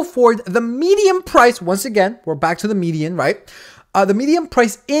to afford the median price. Once again, we're back to the median, right? The median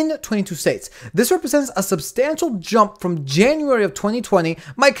price in 22 states. This represents a substantial jump from January of 2020.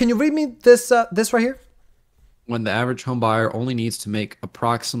 Mike, can you read me this right here? When the average home buyer only needs to make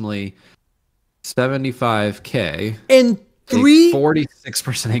approximately $75K in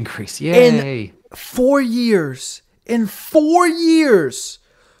 46% increase. Yay! In 4 years. In 4 years,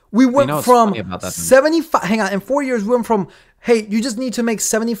 we went from 75. Hang on. In 4 years, we went from, hey, you just need to make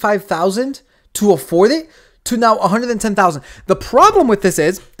 75,000 to afford it, to now 110,000. The problem with this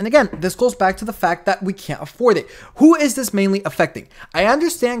is, and again, this goes back to the fact that we can't afford it. Who is this mainly affecting? I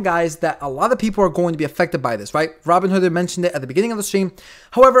understand, guys, that a lot of people are going to be affected by this, right? Robin Hood mentioned it at the beginning of the stream.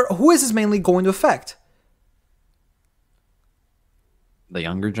 However, who is this mainly going to affect? The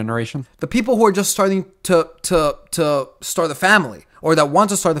younger generation? The people who are just starting to start a family or that want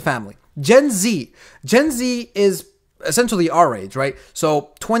to start a family. Gen Z. Gen Z is essentially our age, right?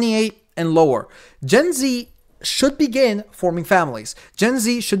 So 28 and lower. Gen Z should begin forming families. Gen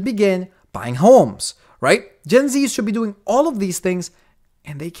Z should begin buying homes, right? Gen Z should be doing all of these things,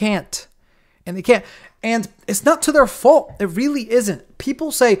 and they can't. And it's not to their fault. It really isn't.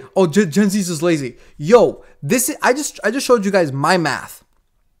 People say, "Oh, Gen Z is lazy." Yo, I just showed you guys my math,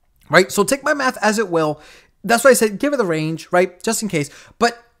 right? So take my math as it will. That's why I said give it a range, right? Just in case.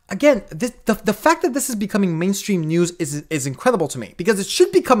 But again, the fact that this is becoming mainstream news is incredible to me, because it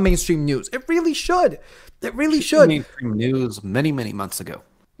should become mainstream news. It really should. It really should. Mainstream news many months ago.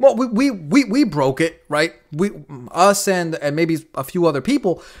 Well, we broke it, right? Us and maybe a few other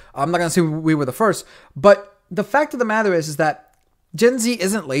people. I'm not gonna say we were the first, but the fact of the matter is that Gen Z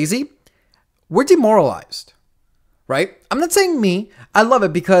isn't lazy. We're demoralized, right? I'm not saying me. I love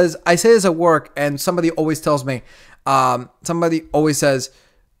it because I say this at work, and somebody always tells me, somebody always says,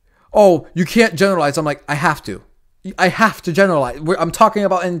 "Oh, you can't generalize." I'm like, I have to. I have to generalize. I'm talking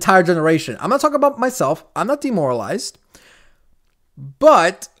about an entire generation. I'm not talking about myself. I'm not demoralized.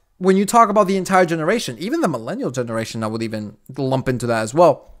 But when you talk about the entire generation, even the millennial generation, I would even lump into that as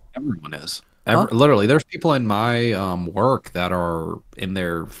well. Everyone is. Literally, there's people in my work that are in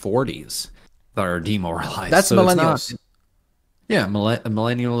their 40s that are demoralized. That's so millennials.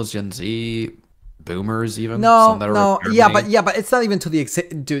 Millennials, Gen Z, boomers, even. But it's not even to the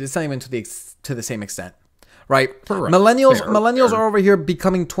extent, dude. It's not even to the same extent, right? Correct. Millennials are over here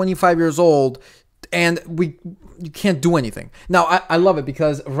becoming 25 years old, and you can't do anything. Now, I love it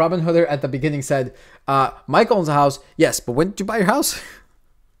because Robin Hooder at the beginning said, Mike owns a house. Yes, but when did you buy your house?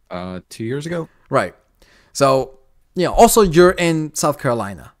 2 years ago. Right. So, also you're in South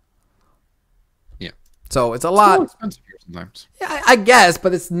Carolina. Yeah. So it's a lot. More expensive here sometimes. Yeah, I guess,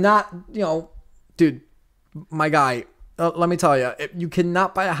 but it's not, dude, my guy, let me tell you, you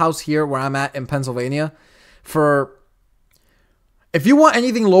cannot buy a house here where I'm at in Pennsylvania if you want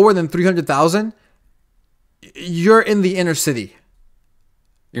anything lower than 300,000, you're in the inner city.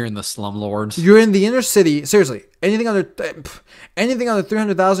 You're in the slumlords. You're in the inner city. Seriously, anything under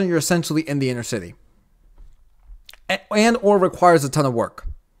 300,000, you're essentially in the inner city, and or requires a ton of work.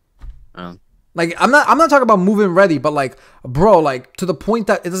 Like I'm not talking about move-in ready, but like, bro, like to the point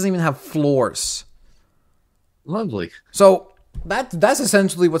that it doesn't even have floors. Lovely. So that's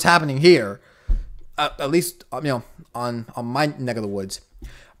essentially what's happening here, at least on my neck of the woods.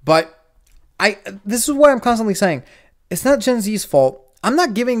 But this is what I'm constantly saying. It's not Gen Z's fault. I'm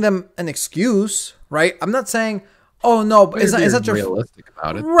not giving them an excuse, right? I'm not saying, oh no, but it's not your realistic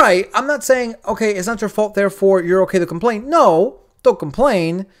about it, right? I'm not saying, okay, it's not your fault, therefore you're okay to complain. No, don't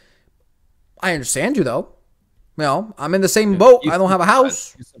complain. I understand you though. I'm in the same boat. I don't have a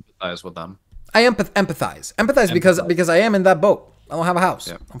house. You sympathize with them. I empathize because I am in that boat. I don't have a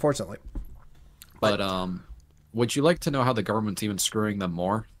house, unfortunately. But would you like to know how the government's even screwing them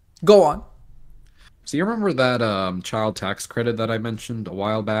more? Go on. So you remember that child tax credit that I mentioned a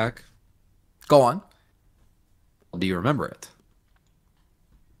while back? Go on. Do you remember it?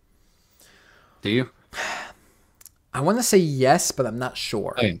 Do you? I want to say yes, but I'm not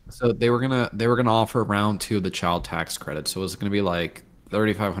sure. Okay, so they were gonna offer round 2 of the child tax credit. So it was gonna be like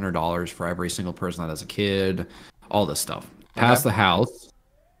 $3,500 for every single person that has a kid, all this stuff. Passed the House,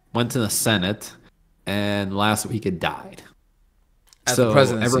 went to the Senate, and last week it died. At the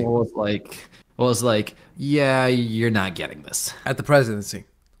presidency. Everyone was like, yeah, you're not getting this. At the presidency.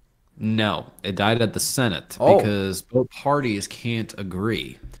 No, it died at the Senate because both parties can't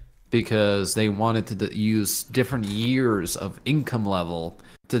agree because they wanted to use different years of income level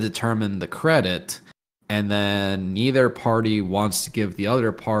to determine the credit, and then neither party wants to give the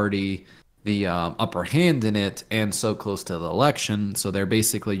other party the upper hand in it, and so close to the election, so they're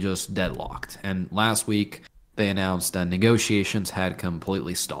basically just deadlocked. And last week they announced that negotiations had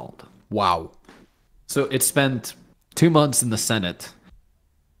completely stalled. Wow. So it spent 2 months in the Senate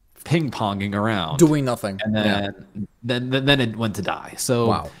ping-ponging around, doing nothing, and then it went to die.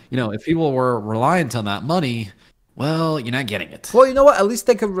 So if people were reliant on that money, well, you're not getting it. Well, you know what? At least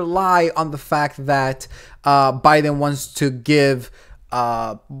they could rely on the fact that Biden wants to give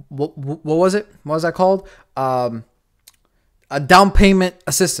what was it? What was that called? A down payment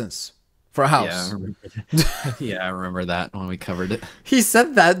assistance for a house. Yeah, I remember that when we covered it. He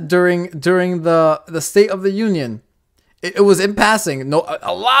said that during the State of the Union. It was in passing. No,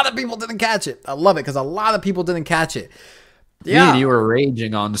 a lot of people didn't catch it. I love it because a lot of people didn't catch it. Yeah, you were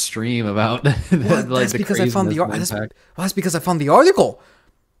raging on stream about that's because I found the article. That's because I found the article.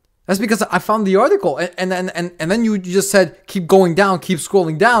 That's because I found the article, and then you just said keep going down, keep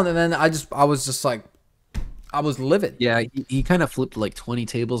scrolling down, and then I was just like, I was livid. Yeah, he kind of flipped like 20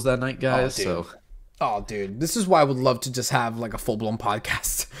 tables that night, guys. Oh, dude, this is why I would love to just have like a full-blown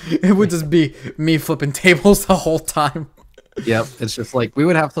podcast. It would just be me flipping tables the whole time. Yep, it's just like we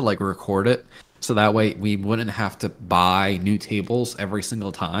would have to like record it so that way we wouldn't have to buy new tables every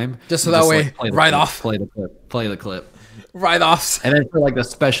single time. Just so that way, like, off. Play the clip. Right off. And then for like the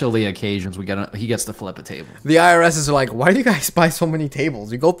specialty occasions, he gets to flip a table. The IRS is like, why do you guys buy so many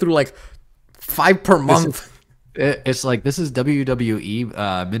tables? You go through like 5 per month. It's like this is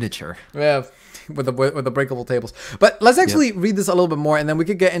WWE miniature. Yeah, with the breakable tables. But let's Yep. actually read this a little bit more, and then we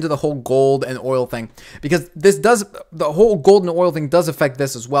could get into the whole gold and oil thing, because the whole gold and oil thing does affect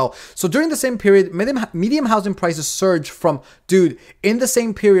this as well. So during the same period, medium housing prices surged from, dude, in the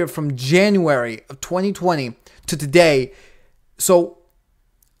same period from January of 2020 to today. So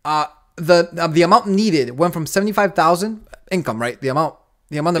the amount needed went from 75,000 income, right? The amount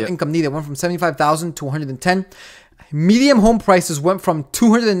of Yep. income needed went from 75,000 to 110. Medium home prices went from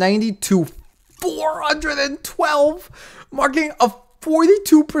 290 to 412, marking a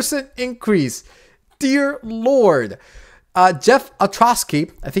 42% increase. Dear Lord. Jeff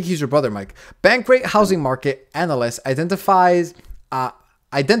Ostrowski, I think he's your brother, Mike, bank rate housing market analyst, identifies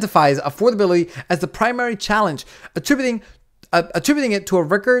affordability as the primary challenge, attributing it to a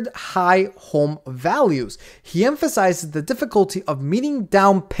record high home values. He emphasizes the difficulty of meeting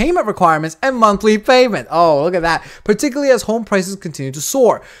down payment requirements and monthly payment. Oh, look at that. Particularly as home prices continue to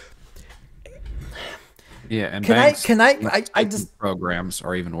soar. Yeah, and I just programs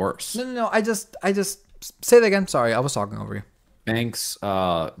are even worse. no. I just say that again. Sorry, I was talking over you. Banks'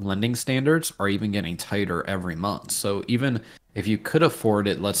 lending standards are even getting tighter every month. So even if you could afford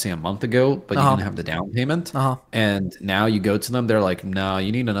it, let's say a month ago, but you didn't have the down payment, and now you go to them, they're like, no,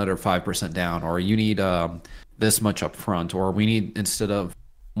 you need another 5% down, or you need this much up front, or we need, instead of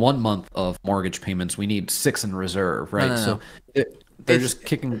 1 month of mortgage payments, we need 6 in reserve, right? No. So they're just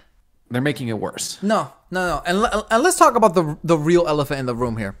kicking, they're making it worse. No. And let's talk about the real elephant in the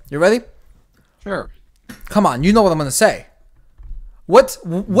room here. You ready? Sure. Come on, you know what I'm gonna say. What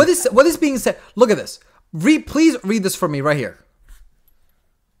is being said? Look at this. Please read this for me right here.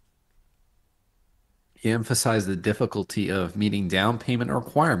 He emphasized the difficulty of meeting down payment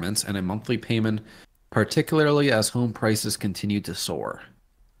requirements and a monthly payment, particularly as home prices continue to soar.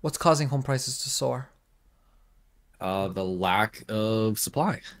 What's causing home prices to soar? The lack of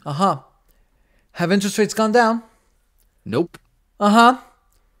supply. Have interest rates gone down? Nope.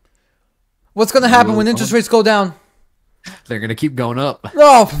 What's gonna happen when interest rates go down? They're gonna keep going up.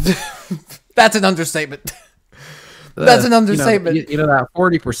 Oh, that's an understatement. That's an understatement. You know that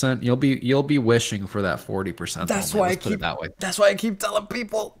 40%. You'll be wishing for that 40%. That's only. why I Let's put keep it that way. That's why I keep telling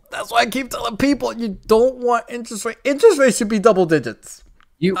people. You don't want interest rate. Interest rates should be double digits.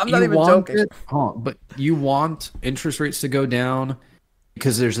 I'm not even joking. But you want interest rates to go down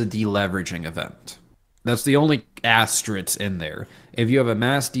because there's a deleveraging event. That's the only asterisk in there. If you have a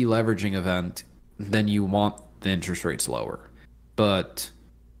mass deleveraging event, then you want the interest rates lower.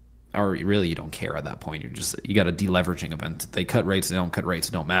 Or really, you don't care at that point. You got a deleveraging event. They cut rates, they don't cut rates.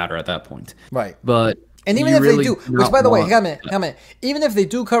 It don't matter at that point. Right. And even if they do, which by the way, hang on a minute. Even if they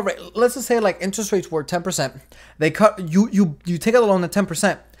do cut rate, let's just say like interest rates were 10%. They cut you take out a loan at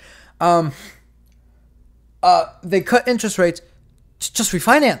 10%. They cut interest rates. Just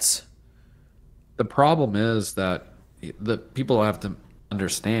refinance. The problem is that the people have to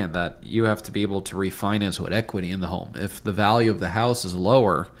understand that you have to be able to refinance with equity in the home. If the value of the house is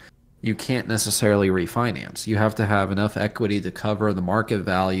lower, you can't necessarily refinance. You have to have enough equity to cover the market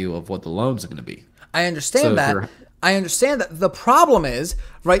value of what the loan's going to be. I understand that. I understand that. The problem is,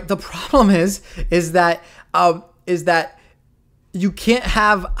 right? The problem is that you can't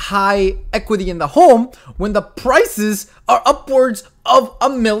have high equity in the home when the prices are upwards of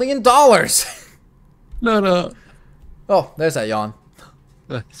 $1 million. No. Oh, there's that yawn.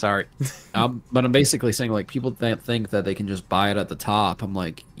 Sorry. But I'm basically saying, like, people think that they can just buy it at the top. I'm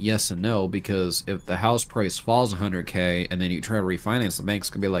like, yes and no, because if the house price falls $100K and then you try to refinance, the bank's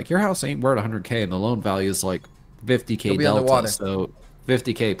gonna be like, your house ain't worth $100K and the loan value is like $50K delta. Underwater. So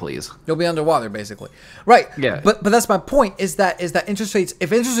 $50K, please. You'll be underwater, basically. Right. Yeah. But that's my point. Is that interest rates?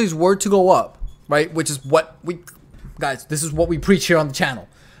 If interest rates were to go up, right, which is what this is what we preach here on the channel.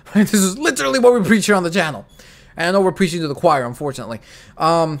 Right? This is literally what we preach here on the channel. And I know we're preaching to the choir, unfortunately.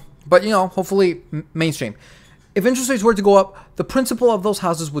 But, hopefully mainstream. If interest rates were to go up, the principal of those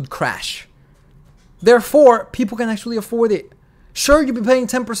houses would crash. Therefore, people can actually afford it. Sure, you'll be paying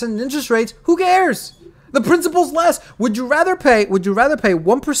 10% in interest rates. Who cares? The principal's less. Would you rather pay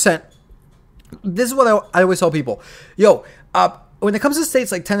 1%? This is what I always tell people. When it comes to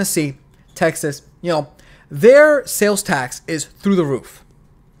states like Tennessee, Texas, their sales tax is through the roof.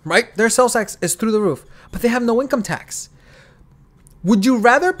 Right? Their sales tax is through the roof. But they have no income tax. Would you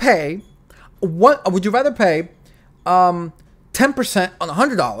rather pay 10% on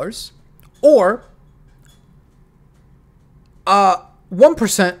 $100 or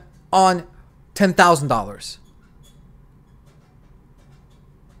 1% on $10,000?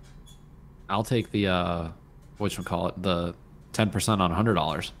 I'll take the the 10% on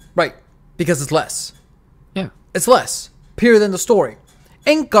 $100. Right, because it's less. Yeah. it's less. Period in the story.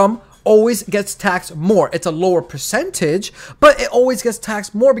 Income always gets taxed more. It's a lower percentage, but it always gets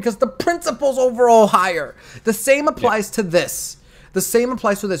taxed more because the principle's overall higher. The same applies to this. The same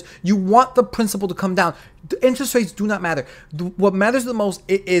applies to this. You want the principal to come down. The interest rates do not matter. What matters the most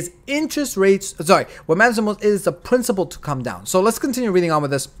is interest rates. Sorry, what matters the most is the principal to come down. So let's continue reading on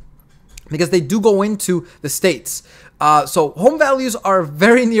with this, because they do go into the states. So home values are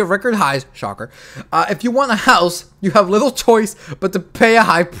very near record highs. Shocker. If you want a house, you have little choice but to pay a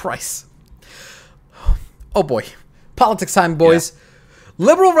high price. Oh boy. Politics time, boys. Yeah.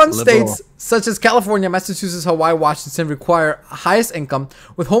 Liberal-run states such as California, Massachusetts, Hawaii, Washington require highest income,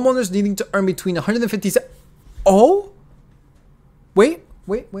 with homeowners needing to earn between 150. Oh, wait,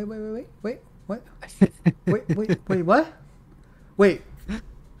 what? Wait, what?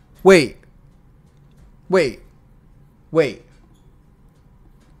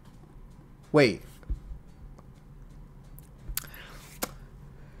 Wait.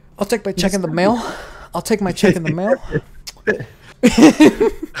 I'll take my check in the mail. I'll take my check in the mail.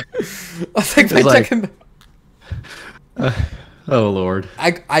 I'll take my check in the... oh Lord.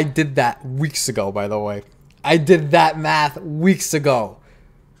 I did that weeks ago, by the way. I did that math weeks ago.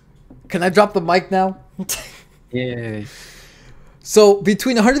 Can I drop the mic now? Yeah. So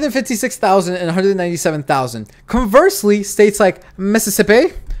between 156,000 and 197,000. Conversely, states like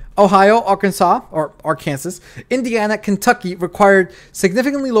Mississippi, Ohio, Arkansas, Indiana, Kentucky required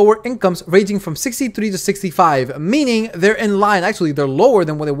significantly lower incomes ranging from 63 to 65, meaning they're in line. Actually, they're lower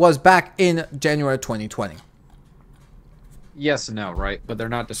than what it was back in January 2020. Yes and no, right? But they're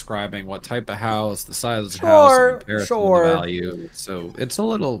not describing what type of house, the size of the house, the comparison to the value. So it's a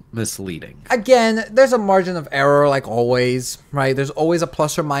little misleading. Again, there's a margin of error like always, right? There's always a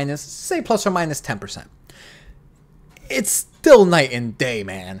plus or minus, say plus or minus 10%. It's still night and day,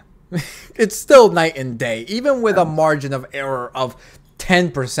 man. It's still night and day. Even with a margin of error of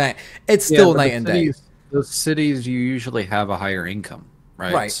 10%, it's still night and day. Those cities, you usually have a higher income,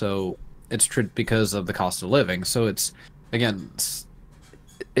 right? Right. So it's because of the cost of living. So it's, again,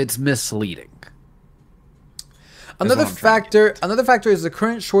 it's misleading. Another factor is the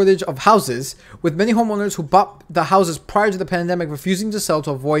current shortage of houses, with many homeowners who bought the houses prior to the pandemic refusing to sell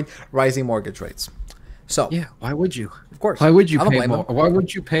to avoid rising mortgage rates. So yeah, why would you? Of course. Why would you pay more? Why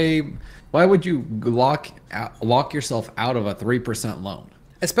would you pay? Why would you lock yourself out of a 3% loan?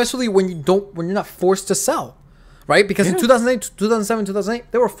 Especially when you're not forced to sell, right? Because in 2008, 2007,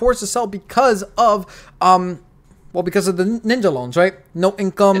 2008, they were forced to sell because of because of the ninja loans, right? No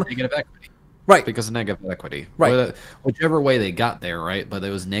income, and negative equity, right? Because of negative equity, right? Whichever way they got there, right? But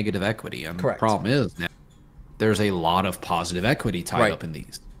there was negative equity, and correct. The problem is now there's a lot of positive equity tied up in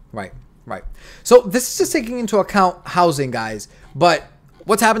these. Right. So this is just taking into account housing, guys. But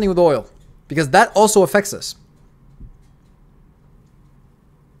what's happening with oil? Because that also affects us.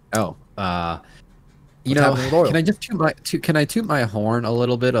 Oh, you know, can I just toot my horn a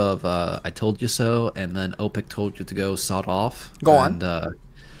little bit of I told you so, and then OPEC told you to go sod off. Go on.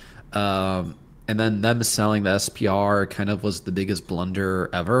 And then them selling the SPR kind of was the biggest blunder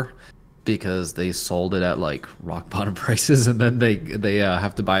ever, because they sold it at like rock bottom prices, and then they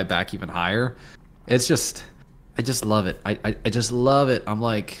have to buy it back even higher. It's just, I just love it. I just love it. I'm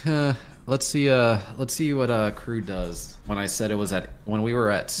like, let's see what crude does. When I said it was when we were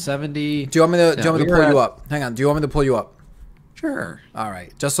at 70. Do you want me to pull you up? Hang on. Do you want me to pull you up? Sure. All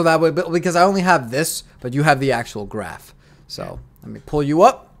right. Just so that way, because I only have this, but you have the actual graph. So let me pull you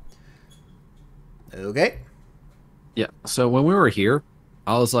up. Okay. Yeah. So when we were here,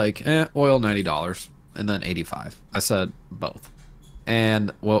 I was like, oil $90, and then 85. I said both.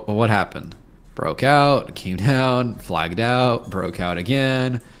 And what happened? Broke out, came down, flagged out, broke out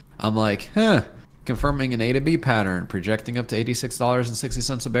again. I'm like, confirming an A to B pattern, projecting up to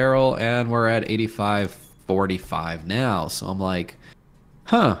 $86.60 a barrel, and we're at 85.45 now. So I'm like,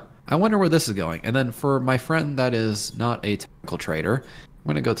 I wonder where this is going. And then for my friend that is not a technical trader, I'm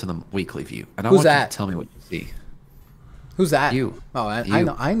going to go to the weekly view. And I want you to tell me what you see. Who's that? You. Oh,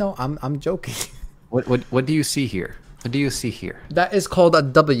 You. I know. I'm joking. What do you see here? What do you see here? That is called a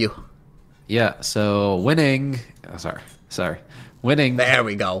W. Yeah. So winning. Oh, sorry. Winning. There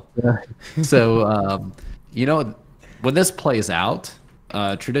we go. So when this plays out,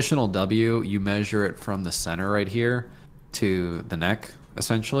 traditional W, you measure it from the center right here to the neck,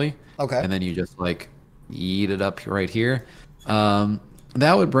 essentially. Okay. And then you just like eat it up right here.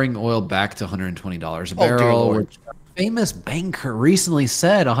 That would bring oil back to $120 a barrel, which a famous banker recently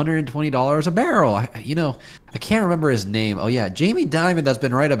said $120 a barrel. I can't remember his name. Oh yeah, Jamie Dimon has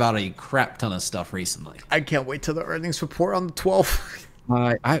been right about a crap ton of stuff recently. I can't wait till the earnings report on the 12th.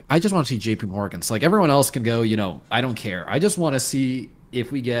 I just want to see JP Morgan's. Like everyone else can go, I don't care. I just want to see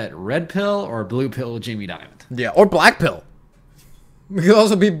if we get red pill or blue pill Jamie Dimon. Yeah, or black pill. It could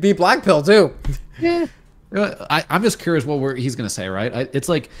also be black pill too. Yeah. I'm just curious what he's going to say, right? It's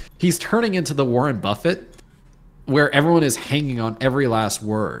like he's turning into the Warren Buffett where everyone is hanging on every last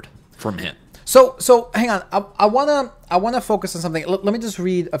word from him. So hang on. I wanna focus on something. Let me just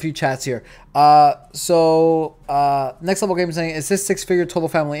read a few chats here. Next level game is saying, is this 6-figure total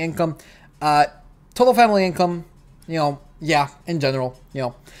family income? Total family income, yeah, in general,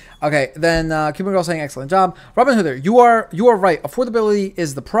 Okay, then Cuban Girl saying excellent job. Robin Hooder, you are right. Affordability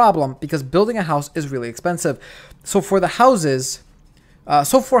is the problem because building a house is really expensive. So for houses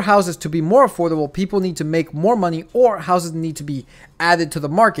to be more affordable, people need to make more money, or houses need to be added to the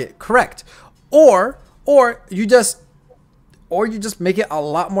market. Correct. Or you just make it a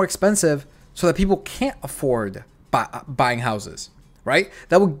lot more expensive so that people can't afford buying houses, right?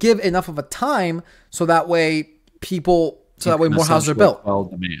 That would give enough of a time so that way more houses are built. Quell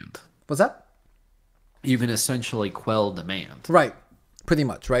demand. What's that? You can essentially quell demand. Right. Pretty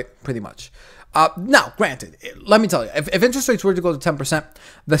much, right? Pretty much. Now, granted, let me tell you, if interest rates were to go to 10%,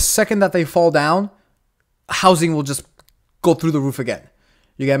 the second that they fall down, housing will just go through the roof again.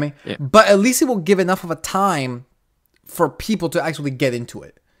 You get me? Yeah. But at least it will give enough of a time for people to actually get into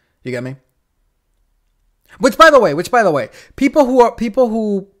it. You get me? Which by the way, people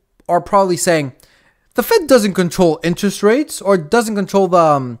who are probably saying the Fed doesn't control interest rates or doesn't control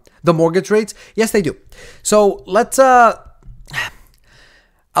the mortgage rates. Yes, they do. So let's a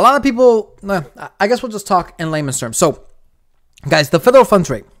lot of people, I guess we'll just talk in layman's terms. So guys, the federal funds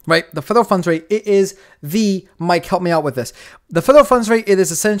rate, right? The federal funds rate, it is Mike, help me out with this. The federal funds rate, it is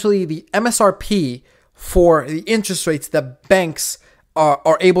essentially the MSRP for the interest rates that banks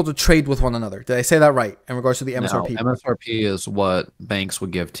are able to trade with one another. Did I say that right in regards to the MSRP? No, MSRP is what banks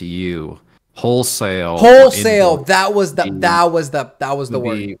would give to you. Wholesale. That was the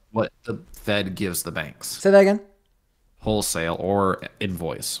word. What the Fed gives the banks. Say that again. Wholesale or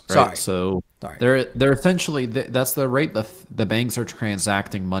invoice. Right? Sorry. They're essentially that's the rate the banks are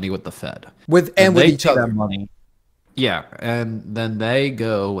transacting money with the Fed with each other. Money, yeah, and then they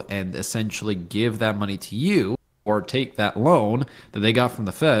go and essentially give that money to you or take that loan that they got from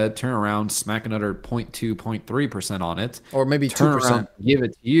the Fed, turn around, smack another 0.2, 0.3% on it, or maybe 2%. Give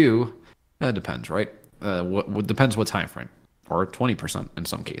it to you. That depends, right? What depends what time frame, or 20% in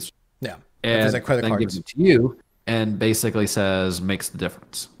some cases. Yeah, and like credit then cards. gives it to you. And basically says makes the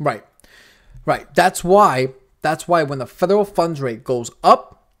difference. Right. That's why when the federal funds rate goes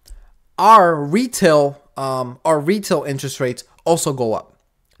up, our retail interest rates also go up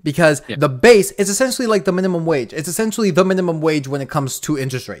because the base is essentially like the minimum wage. It's essentially the minimum wage when it comes to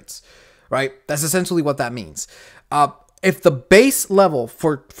interest rates, right? That's essentially what that means. If the base level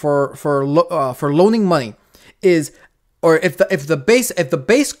for loaning money is, or if the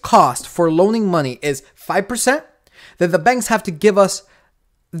base cost for loaning money is 5%. Then the banks have to give us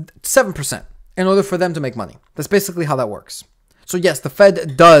 7% in order for them to make money. That's basically how that works. So yes, the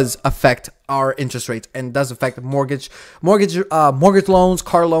Fed does affect our interest rates and does affect mortgage loans,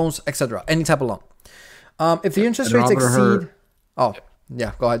 car loans, etc. Any type of loan. If the interest rates exceed, go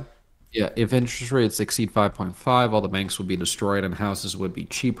ahead. Yeah, if interest rates exceed 5.5, all the banks will be destroyed and houses would be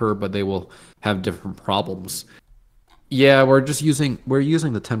cheaper, but they will have different problems. Yeah, we're using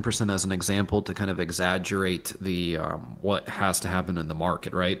the 10% as an example to kind of exaggerate the what has to happen in the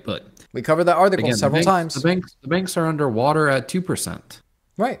market, right? But we covered that article several times. The banks are underwater at 2%,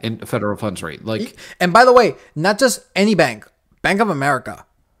 right? In federal funds rate. And by the way, not just any bank, Bank of America.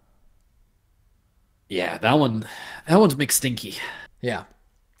 Yeah, that one's big stinky. Yeah,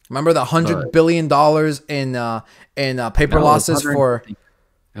 remember the $100 billion in paper losses for? It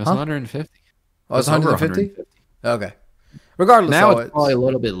was 150. Oh, it was 150. Okay. Regardless, now it's probably a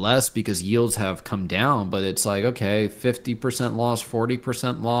little bit less because yields have come down, but it's like, okay, 50% loss,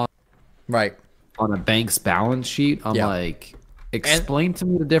 40% loss. Right. On a bank's balance sheet. I'm like, explain to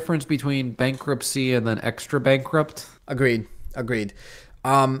me the difference between bankruptcy and then extra bankrupt. Agreed.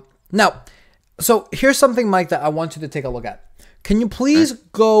 Now, so here's something, Mike, that I want you to take a look at. Can you please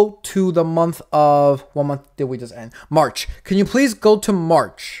go to the month of, what month did we just end? March. Can you please go to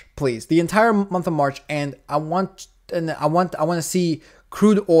March, please? The entire month of March, and I want to see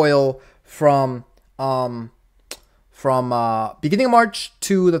crude oil from beginning of March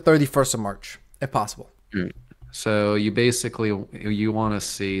to the 31st of March, if possible. So you want to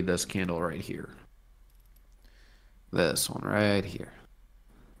see this candle right here. This one right here.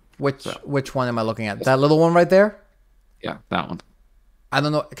 Which one am I looking at? That little one right there? Yeah, that one. I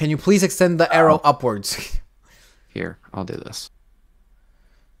don't know. Can you please extend the arrow upwards? Here, I'll do this.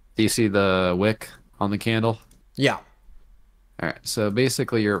 Do you see the wick on the candle? Yeah. All right. So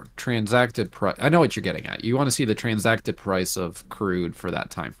basically, your transacted price. I know what you're getting at. You want to see the transacted price of crude for that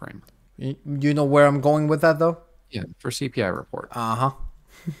time frame. You know where I'm going with that though? Yeah, for CPI report. Uh-huh.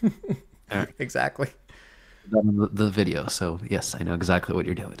 All right. Exactly. Done the video, so yes, I know exactly what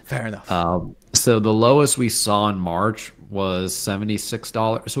you're doing. Fair enough. So the lowest we saw in March was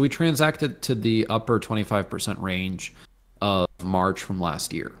 $76. So we transacted to the upper 25% range of March from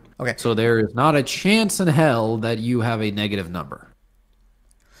last year. Okay. So there is not a chance in hell that you have a negative number.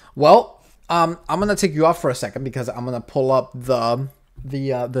 Well, I'm gonna take you off for a second because I'm gonna pull up the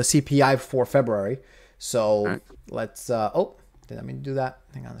CPI for February. So right. let's oh, did I mean to do that?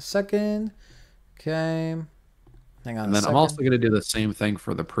 Hang on a second. Okay. Hang on. And then I'm also going to do the same thing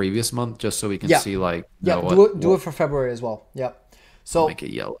for the previous month, just so we can see like do it for February as well. Yep. So make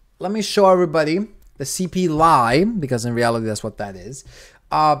it yellow. Let me show everybody the CPI because in reality that's what that is.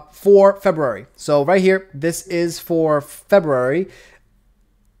 For February. So right here, this is for February.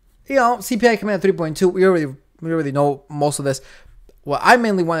 You know, CPI coming at 3.2. We already know most of this. What I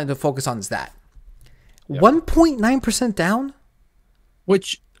mainly wanted to focus on is that 1.9% down.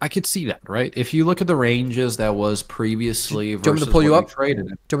 Which I could see that, right? If you look at the ranges that was previously do you want me versus to pull you what up? we traded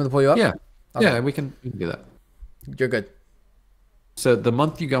in. Do you want me to pull you up? Yeah. Okay. Yeah, we can do that. You're good. So the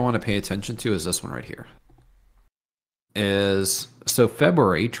month you want to pay attention to is this one right here. So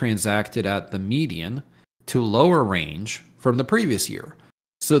February transacted at the median to lower range from the previous year.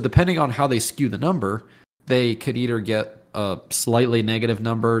 So depending on how they skew the number, they could either get a slightly negative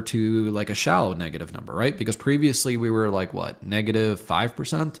number to like a shallow negative number, right? Because previously we were like what, negative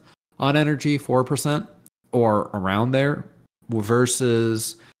 5% on energy, 4% or around there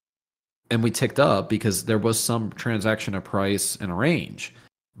versus, and we ticked up because there was some transaction of price and a range.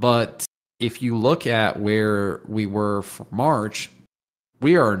 But if you look at where we were for March,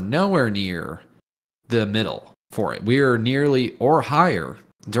 we are nowhere near the middle for it. We are nearly or higher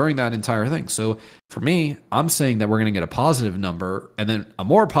during that entire thing. So for me, I'm saying that we're going to get a positive number and then a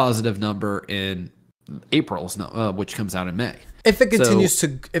more positive number in April's, which comes out in May. If it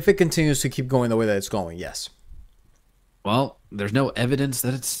continues to keep going the way that it's going, yes. Well, there's no evidence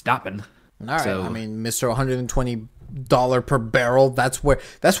that it's stopping. All right. So, I mean, Mr. $120 per barrel. That's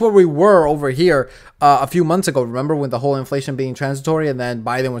where we were over here a few months ago. Remember when the whole inflation being transitory, and then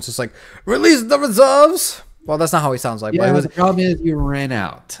Biden was just like, release the reserves. Well, that's not how he sounds like. Yeah, but the problem is you ran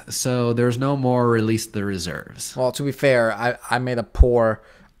out, so there's no more release the reserves. Well, to be fair, I made a poor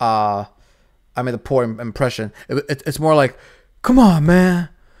impression. It's more like, come on, man,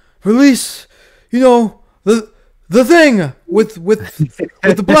 release, the thing with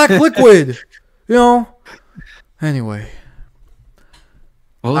the black liquid, Anyway,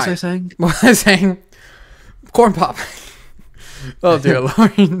 what was I saying? What was I saying? Corn pop. Oh dear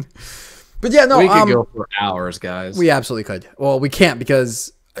Lord. But yeah, no, we could go for hours, guys. We absolutely could. Well, we can't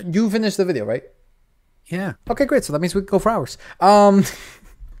because you finished the video, right? Yeah. Okay, great. So that means we could go for hours. Yeah,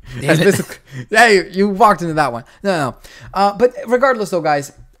 you walked into that one. No. But regardless, though,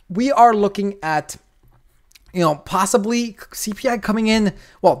 guys, we are looking at, possibly CPI coming in.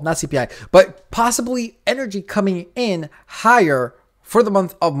 Well, not CPI, but possibly energy coming in higher for the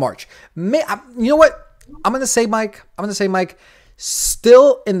month of March. You know what? I'm gonna say, Mike.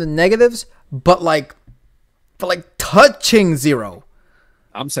 Still in the negatives, but like touching zero.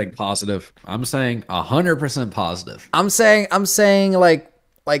 I'm saying positive. I'm saying 100% positive. I'm saying like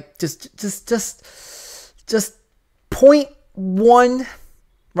just 0.1,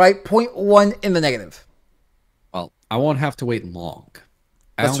 right? 0.1 in the negative. Well, I won't have to wait long.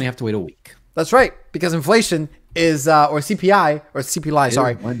 I only have to wait a week. That's right, because inflation is or CPI,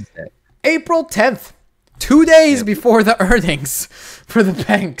 sorry, Wednesday, April 10th. 2 days before the earnings for the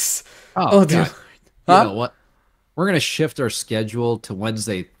banks. Oh dear. Huh? You know what? We're going to shift our schedule to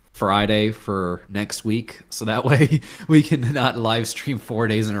Wednesday, Friday for next week. So that way we can not live stream 4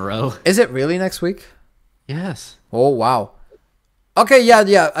 days in a row. Is it really next week? Yes. Oh, wow. Okay,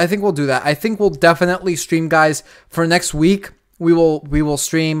 yeah. I think we'll do that. I think we'll definitely stream, guys, for next week. We will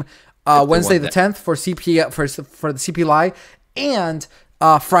stream Wednesday the 10th for CP for the CPI and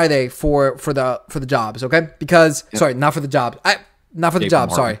Friday for the jobs, okay? Because sorry, not for the jobs. Not for the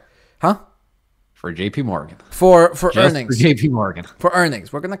jobs. Sorry, huh? For JP Morgan. For earnings. For JP Morgan. For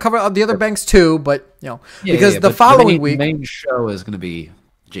earnings, we're gonna cover the other banks too, but because the following week, the main show is gonna be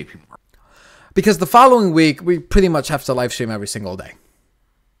JP Morgan. Because the following week, we pretty much have to live stream every single day.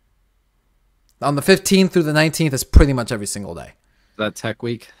 On the 15th through the 19th is pretty much every single day. Is that Tech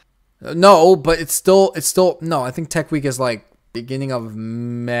Week? No, but it's still no. I think Tech Week is like beginning of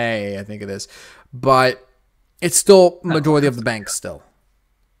May, I think it is, but it's still majority of the banks still.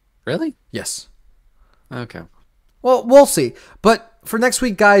 Really? Yes. Okay. Well, we'll see. But for next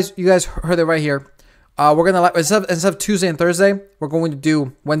week, guys, you guys heard it right here. We're gonna instead of Tuesday and Thursday, we're going to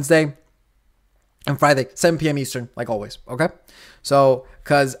do Wednesday and Friday, 7 p.m. Eastern, like always. Okay. So,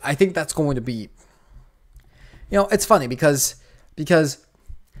 because I think that's going to be, it's funny because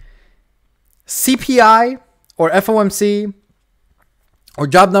CPI or FOMC or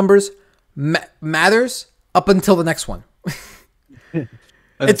job numbers matters up until the next one.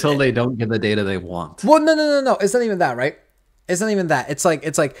 Until they don't get the data they want. Well, no. It's not even that, right? It's not even that. It's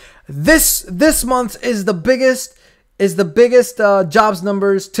like this month is the biggest jobs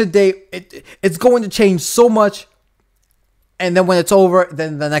numbers to date. It's going to change so much, and then when it's over,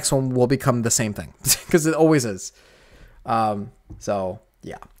 then the next one will become the same thing because it always is. So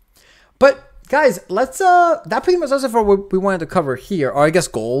yeah, but guys, let's that pretty much does it for what we wanted to cover here, or I guess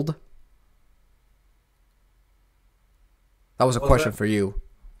gold. That was a question for you.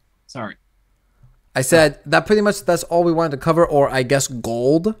 Sorry. I said that pretty much that's all we wanted to cover, or I guess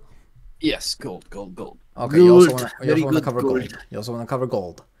gold. Yes, gold. Okay, you also want to cover gold. You also want to cover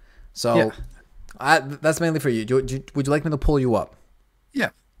gold. So that's mainly for you. Would you like me to pull you up? Yeah.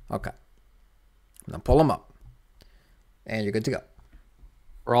 Okay. Now pull them up, and you're good to go.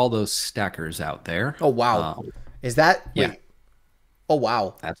 For all those stackers out there. Oh wow, is that? Yeah. Wait. Oh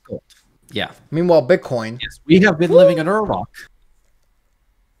wow, that's gold. Yeah. Meanwhile, Bitcoin. Yes, we have been living under a rock.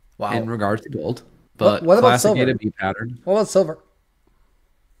 Wow. In regards to gold, but what about classic silver? A to B pattern. What about silver?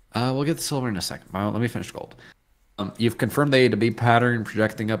 We'll get the silver in a second. Let me finish gold. You've confirmed the A to B pattern,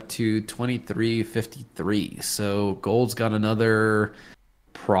 projecting up to 2353. So gold's got another,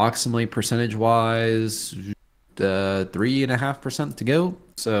 approximately percentage-wise, 3.5% to go.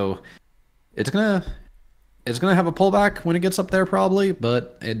 So it's gonna have a pullback when it gets up there, probably,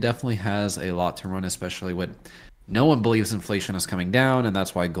 but it definitely has a lot to run, especially when no one believes inflation is coming down, and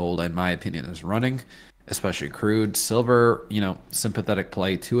that's why gold, in my opinion, is running, especially crude. Silver, sympathetic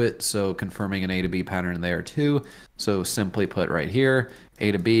play to it, so confirming an A to B pattern there too. So simply put right here,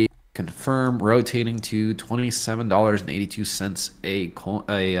 A to B, confirm, rotating to $27.82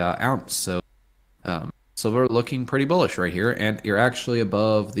 a ounce. So silver looking pretty bullish right here, and you're actually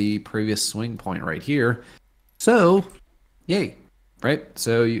above the previous swing point right here. So, yay, right?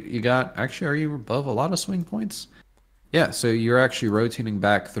 So you got, actually, are you above a lot of swing points? Yeah, so you're actually rotating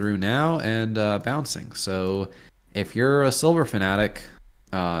back through now and bouncing. So if you're a silver fanatic,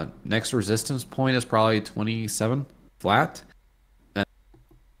 next resistance point is probably 27 flat, and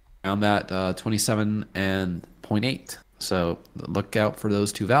around that 27 and 0.8. So look out for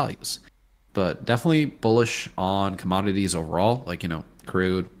those two values. But definitely bullish on commodities overall, like,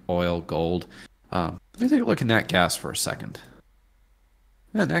 crude, oil, gold. Let me take a look at nat gas for a second.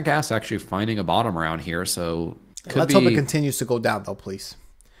 Yeah, nat gas actually finding a bottom around here, so let's hope it continues to go down, though, please.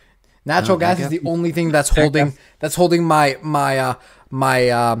 Natural gas is the only thing that's holding my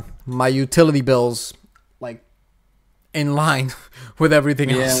utility bills like in line with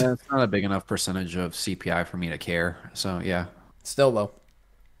everything else. Yeah, it's not a big enough percentage of CPI for me to care. So yeah, still though.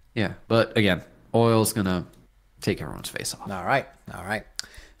 Yeah, but again, oil's gonna take everyone's face off. All right.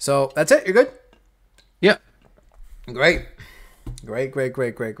 So that's it. You're good. Yeah. Great.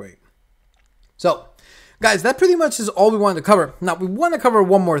 So, guys, that pretty much is all we wanted to cover. Now, we want to cover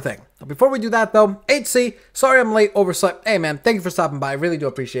one more thing. Before we do that, though, HC, sorry I'm late, overslept. Hey, man, thank you for stopping by. I really do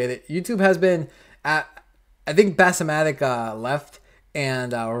appreciate it. YouTube has been, I think Bassomatic left,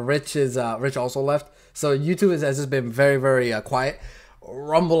 and Rich also left. So YouTube has just been very, very quiet.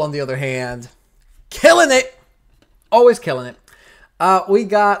 Rumble, on the other hand, killing it. Always killing it. We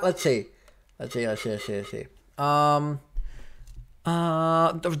got, let's see. Dr.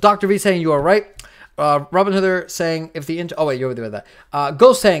 V saying you are right. Robin Hooder saying if the oh wait, you're over there with that.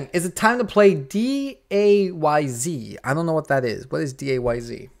 Ghost saying, is it time to play DAYZ? I don't know what that is. What is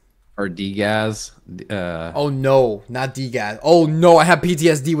DAYZ? Or DGAZ? Oh no, not DGAZ. Oh no, I have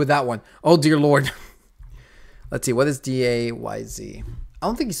PTSD with that one. Oh dear Lord. Let's see, what is DAYZ? I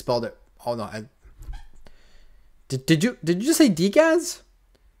don't think he spelled it. Oh no, did you just say DGAZ?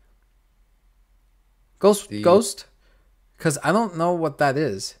 Ghost? Because I don't know what that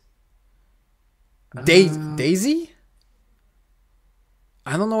is. Daisy?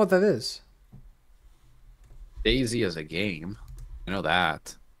 I don't know what that is. Daisy is a game. I know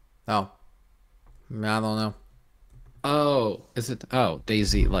that. Oh. I don't know. Oh, is it? Oh,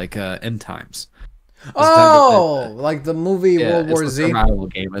 Daisy, like End Times. Oh, like the movie World War Z. It's a survival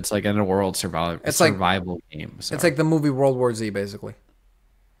game. It's like in a world survival. It's like survival game. Sorry. It's like the movie World War Z, basically.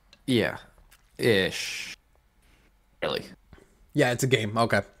 Yeah, ish. Really? Yeah, it's a game.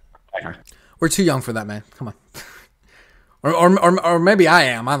 Okay. We're too young for that, man. Come on. Or maybe I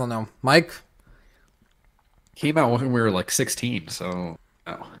am. I don't know. Mike? Came out when we were like 16, so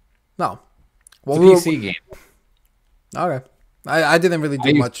no. No. It's Well, a PC game. Okay. I didn't really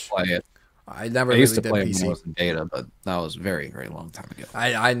do much. Play it. I never I used really to play did it when PC. I was in beta, but that was very, very long time ago.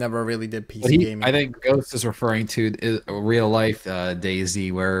 I never really did PC gaming. I think Ghost is referring to real life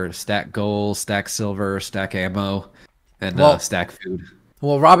Daisy, where stack gold, stack silver, stack ammo, and stack food.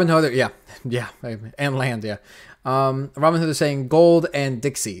 Well, Robin Hood, yeah, and land, yeah. Robin Hood is saying gold and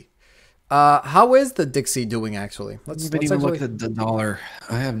Dixie. How is the Dixie doing actually? Let's even look at the dollar.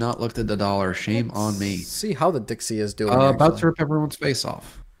 I have not looked at the dollar. Shame on me. See how the Dixie is doing. About to rip everyone's face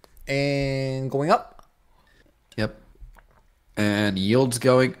off. And going up. Yep. And yields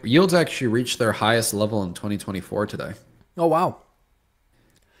actually reached their highest level in 2024 today. Oh wow.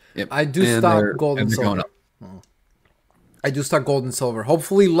 Yep. I do stock gold and silver. I do stock gold and silver.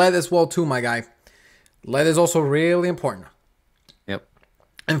 Hopefully lead as well too, my guy. Lead is also really important. Yep.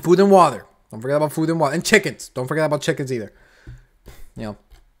 And food and water. Don't forget about food and water. And chickens. Don't forget about chickens either. You know.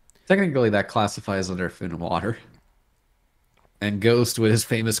 Technically that classifies under food and water. And Ghost with his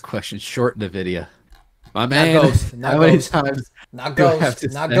famous question, short NVIDIA. My man, not Ghost. Not how Ghost. many times not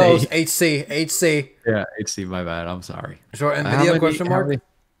Ghost. Not Ghost. HC. Yeah, HC, my bad. I'm sorry. Short NVIDIA question mark?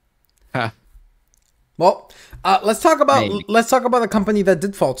 Well, let's talk about a company that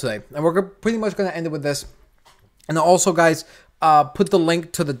did fall today. And we're pretty much going to end it with this. And also, guys, put the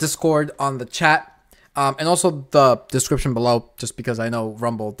link to the Discord on the chat. And also the description below, just because I know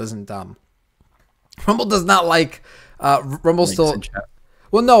Rumble doesn't... Rumble does not like... Rumble still...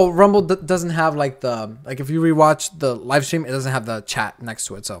 Well, no, Rumble doesn't have like if you rewatch the live stream, it doesn't have the chat next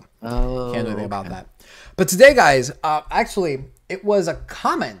to it, so can't do anything about that. But today, guys, actually, it was a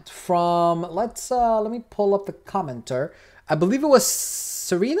comment from let me pull up the commenter. I believe it was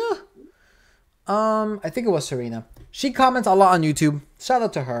Serena. I think it was Serena. She comments a lot on YouTube. Shout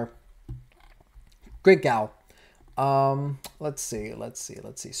out to her. Great gal. Let's see.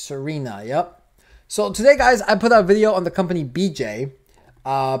 Serena. Yep. So today, guys, I put out a video on the company BJ.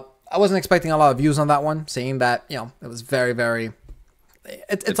 I wasn't expecting a lot of views on that one, saying that, you know, it was very, very...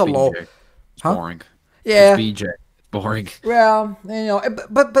 It's a BJ. low... It's boring. Yeah. It's BJ. It's boring. Well, you know,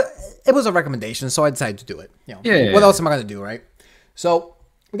 but it was a recommendation, so I decided to do it. You know, yeah. What else am I going to do, right? So,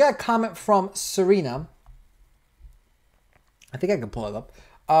 we got a comment from Serena. I think I can pull it up.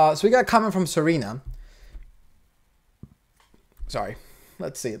 So, we got a comment from Serena. Sorry.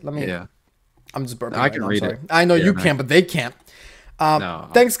 Let's see. Let me... Yeah. I'm just burping. I can read it. I know you can, but they can't. No,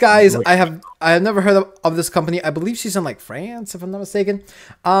 thanks, guys. I have never heard of this company. I believe she's in like France, if I'm not mistaken.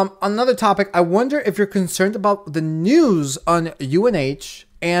 Another topic. I wonder if you're concerned about the news on UNH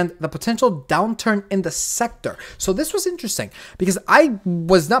and the potential downturn in the sector. So this was interesting because I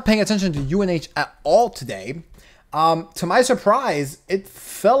was not paying attention to UNH at all today. To my surprise, it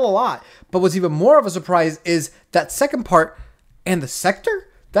fell a lot. But what's even more of a surprise is that second part and the sector.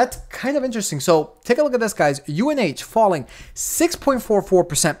 That's kind of interesting. So take a look at this, guys. UNH falling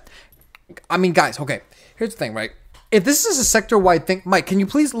 6.44%. I mean, guys, okay. Here's the thing, right? If this is a sector-wide thing, Mike, can you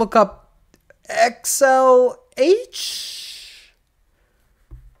please look up XLH?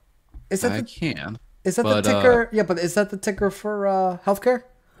 Is that I can. Is that the ticker? Yeah, but is that the ticker for healthcare?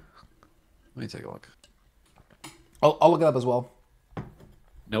 Let me take a look. I'll look it up as well.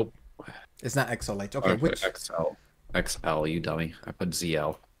 Nope. It's not XLH. Okay, which XL, you dummy. I put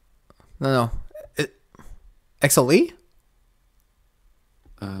ZL. No. XLE?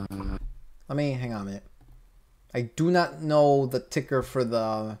 Let me hang on a minute. I do not know the ticker for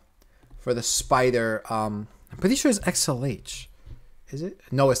the spider. I'm pretty sure it's XLH. Is it?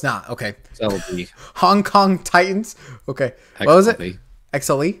 No, it's not. Okay. XLV. Hong Kong Titans. Okay. XLV. What was it?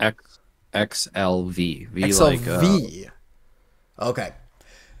 XLE? XLV. V XLV. Like, okay.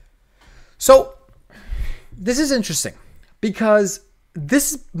 So this is interesting because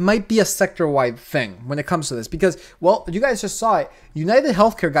this might be a sector-wide thing when it comes to this because, well, you guys just saw it. United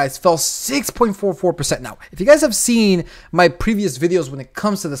Healthcare, guys, fell 6.44%. Now, if you guys have seen my previous videos when it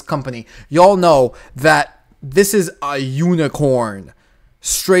comes to this company, y'all know that this is a unicorn.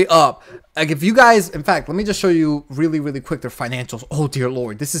 Straight up. Like, if you guys, in fact, let me just show you really, really quick their financials. Oh, dear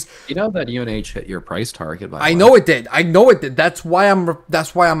Lord. This is... You know that UNH hit your price target, by the way. I know it did. I know it did. That's why I'm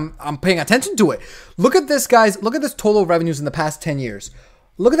paying attention to it. Look at this, guys. Look at this total revenues in the past 10 years.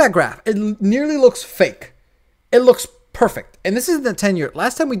 Look at that graph. It nearly looks fake. It looks perfect. And this is the 10-year.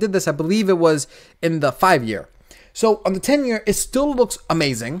 Last time we did this, I believe it was in the 5-year. So on the 10-year, it still looks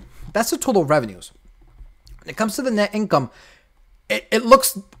amazing. That's the total revenues. When it comes to the net income, it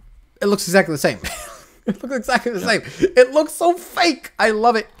looks exactly the same. It looks exactly the same. It looks so fake. I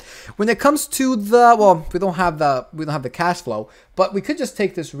love it. When it comes to the, well, we don't have the cash flow, but we could just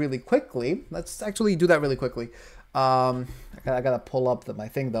take this really quickly. Let's actually do that really quickly. I gotta pull up my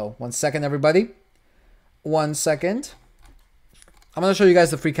thing though. 1 second, everybody. 1 second. I'm gonna show you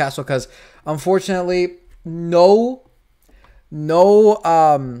guys the free cash flow because unfortunately, no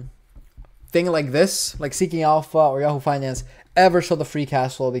thing like this, like Seeking Alpha or Yahoo Finance, ever show the free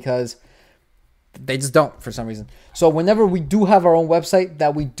cash flow because they just don't for some reason. So whenever we do have our own website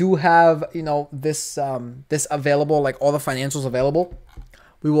that we do have, you know, this available, like all the financials available,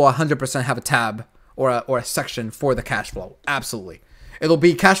 we will 100% have a tab or a section for the cash flow. Absolutely. It'll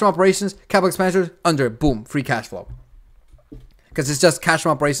be cash from operations, capital expenditures, under, boom, free cash flow. Because it's just cash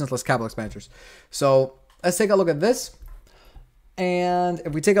from operations less capital expenditures. So let's take a look at this. And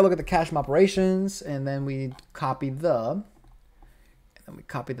if we take a look at the cash from operations and then we copy this.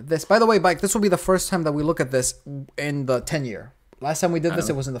 By the way, Mike, this will be the first time that we look at this in the 10-year. Last time we did this,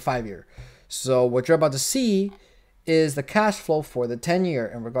 it was in the 5-year. So what you're about to see is the cash flow for the 10-year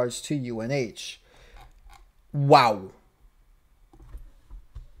in regards to UNH. Wow.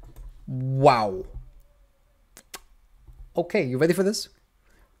 Wow. Okay, you ready for this?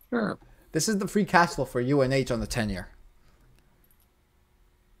 Sure. This is the free cash flow for UNH on the 10-year.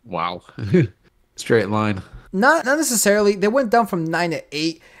 Wow. Straight line. Not necessarily. They went down from 9 to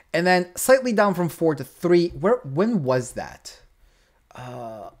 8 and then slightly down from 4 to 3. When was that?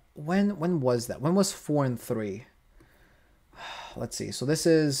 When was that? When was 4 and 3? Let's see. So this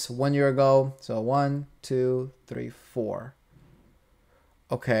is 1 year ago. So 1, 2, 3, 4.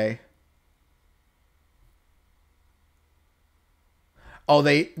 Okay. Oh,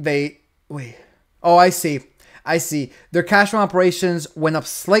 they wait. Oh, I see. Their cash from operations went up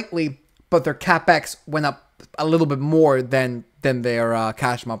slightly, but their capex went up a little bit more than their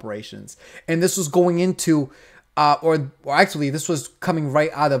cash from operations. And this was going into, or actually, this was coming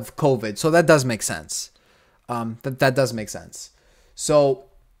right out of COVID. So that does make sense. That does make sense. So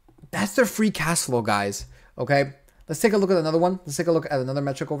that's their free cash flow, guys. Okay, let's take a look at another one. Let's take a look at another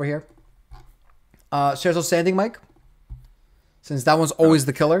metric over here. Shares outstanding, Mike. Since that one's always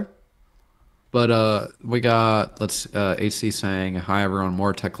the killer. But we got HC saying, "Hi everyone,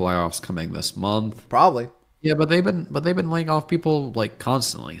 more tech layoffs coming this month." Probably. Yeah, but they've been laying off people like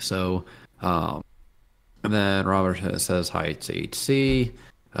constantly. So, and then Robert says, "Hi, it's HC."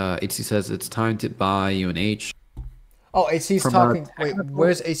 HC says it's time to buy UNH. Oh, HC's talking. Wait,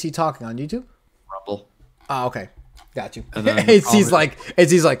 where's HC talking on YouTube? Rumble. Oh, okay. Got you. And then HC's like,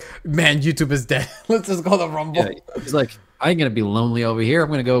 man, YouTube is dead. Let's just go to Rumble. Yeah, he's like, I ain't gonna be lonely over here. I'm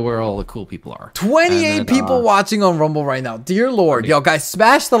gonna go where all the cool people are. 28 people watching on Rumble right now. Dear Lord, yo, guys,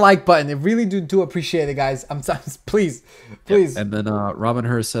 smash the like button. I really do appreciate it, guys. Please. Yeah. And then Robin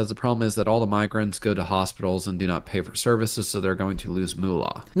Hurst says the problem is that all the migrants go to hospitals and do not pay for services, so they're going to lose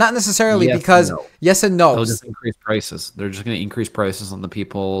moolah. Not necessarily because yes and no. They'll just increase prices. They're just going to increase prices on the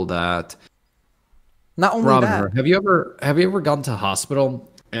people that. Not only Robin that. Hurst, have you ever gone to a hospital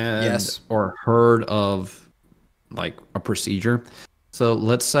and or heard of like a procedure? So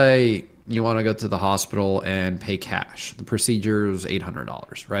let's say you want to go to the hospital and pay cash. The procedure is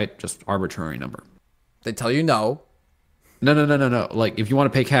 $800, right? Just arbitrary number. They tell you no. No. Like if you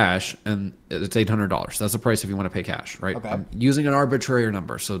want to pay cash and it's $800, that's the price if you want to pay cash, right? Okay. I'm using an arbitrary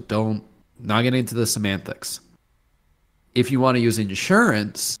number, so not get into the semantics. If you want to use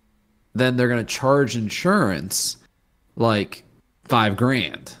insurance, then they're going to charge insurance like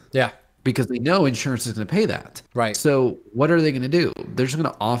 $5,000. Yeah. Because they know insurance is going to pay that. Right. So what are they going to do? They're just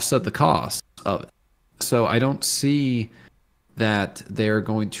going to offset the cost of it. So I don't see that they're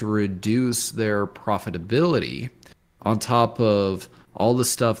going to reduce their profitability on top of all the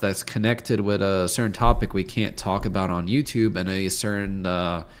stuff that's connected with a certain topic we can't talk about on YouTube and a certain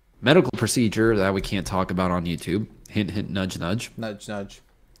medical procedure that we can't talk about on YouTube. Hint, hint, nudge, nudge. Nudge, nudge.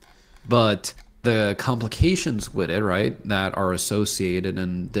 But the complications with it, right, that are associated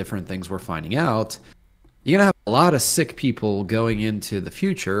and different things we're finding out, you're going to have a lot of sick people going into the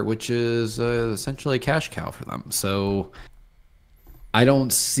future, which is essentially a cash cow for them. So I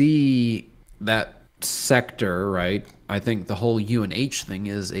don't see that sector, right? I think the whole UNH thing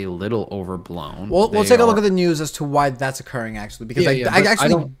is a little overblown. We'll take a look at the news as to why that's occurring, actually, because I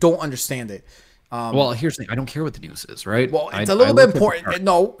actually don't understand it. Well, here's the thing. I don't care what the news is, right? Well, it's a little bit important.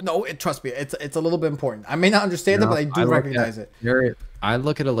 No, trust me. It's a little bit important. I may not understand it, but I do recognize it. I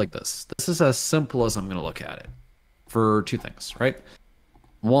look at it like this. This is as simple as I'm going to look at it for two things, right?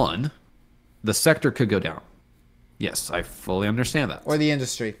 One, the sector could go down. Yes, I fully understand that. Or the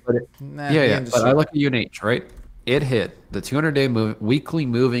industry. But But I look at UNH, right? It hit the 200-day weekly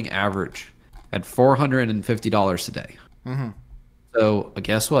moving average at $450 today. So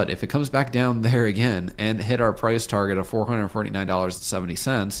guess what? If it comes back down there again and hit our price target of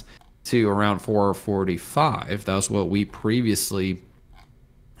 $449.70 to around 445, that was what we previously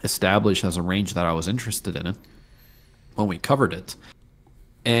established as a range that I was interested in it when we covered it.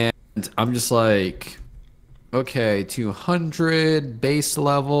 And I'm just like, okay, 200 base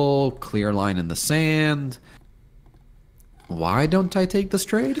level, clear line in the sand. Why don't I take this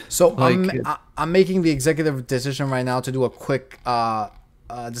trade? So Like, I'm making the executive decision right now to do a quick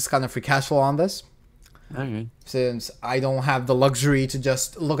discounted free cash flow on this, okay. since I don't have the luxury to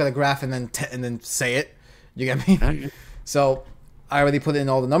just look at a graph and then say it. You get me? Okay. So I already put in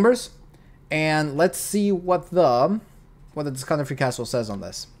all the numbers, and let's see what the discounted free cash flow says on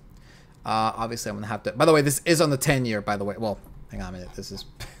this. Obviously, I'm gonna have to. By the way, this is on the 10-year. By the way, well, hang on a minute. This is.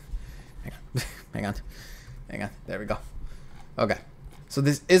 hang on. There we go. Okay, so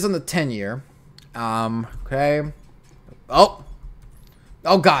this is on the 10-year. Okay. Oh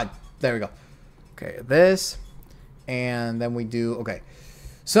God. There we go. Okay, this, and then we do. Okay,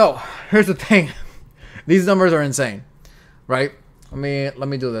 so here's the thing. These numbers are insane, right? Let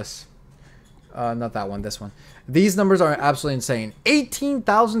me do this. Not that one. This one. These numbers are absolutely insane.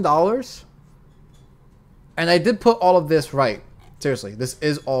 $18,000, and I did put all of this right. Seriously, this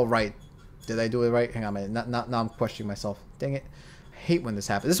is all right. Did I do it right? Hang on a minute. Now I'm questioning myself. Dang it. I hate when this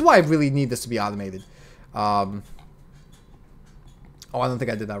happens. This is why I really need this to be automated. Oh, I don't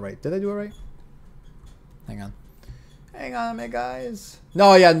think I did that right. Did I do it right? Hang on. Hang on a minute, guys.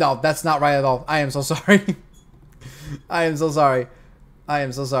 No, yeah, no. That's not right at all. I am so sorry. I am so sorry. I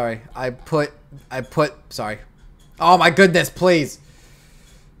am so sorry. I put, sorry. Oh my goodness, please.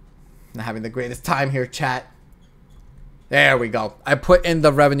 I'm not having the greatest time here, chat. There we go. I put in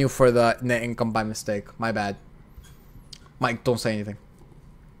the revenue for the net income by mistake. My bad. Mike, don't say anything.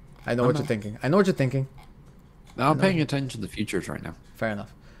 I know what you're thinking. I know what you're thinking. No, I'm paying attention to the futures right now. Fair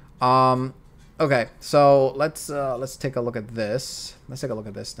enough. Okay, so let's take a look at this. Let's take a look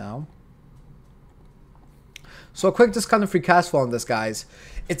at this now. So a quick discounted free cash flow on this, guys.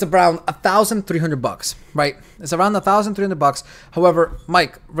 It's around $1,300, right? It's around $1,300. However,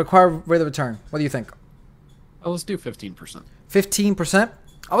 Mike, required rate of return. What do you think? Oh, let's do 15%. 15%?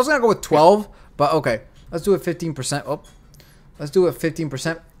 I was gonna go with 12, but okay. Let's do it 15%. Oh, let's do it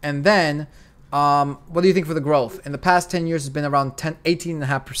 15%. And then, what do you think for the growth? In the past 10 years, it's been around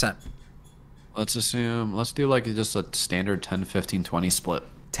 18.5%. Let's assume, let's do like just a standard 10, 15, 20 split.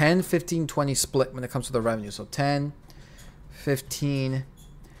 10, 15, 20 split when it comes to the revenue. So 10, 15,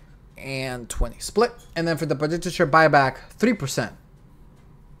 and 20 split. And then for the projected share buyback, 3%.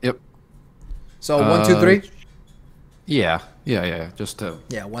 Yep. So 1, 2, 3? Yeah. Just to...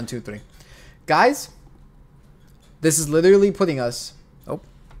 Yeah, 1, 2, 3. Guys, this is literally putting us... Oh.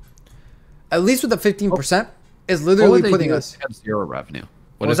 At least with the 15%, is literally putting us... Zero revenue.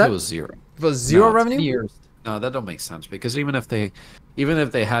 What was if that? it was zero? If it was zero revenue? 10 years. No, that don't make sense, because even if they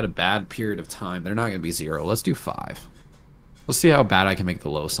had a bad period of time, they're not going to be zero. Let's do 5. Let's see how bad I can make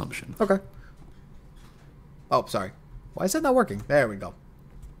the low assumption. Okay. Oh, sorry. Why is that not working? There we go.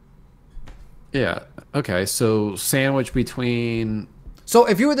 Yeah. Okay. So sandwich between. So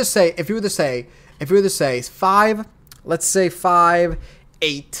if you were to say 5, let's say 5,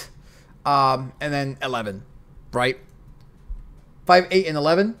 8, and then 11, right? 5, 8, and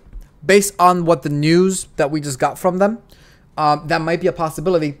 11, based on what the news that we just got from them, that might be a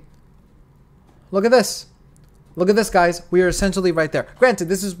possibility. Look at this. Look at this, guys. We are essentially right there. Granted,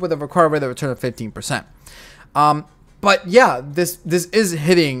 this is with a required rate of return of 15%. But yeah, this is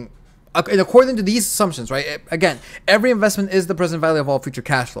hitting, and according to these assumptions, right? Again, every investment is the present value of all future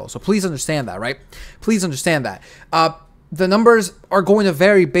cash flow. So please understand that, right? Please understand that. The numbers are going to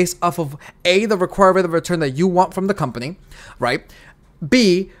vary based off of A, the required rate of return that you want from the company, right?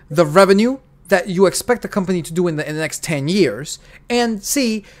 B, the revenue that you expect the company to do in the next 10 years. And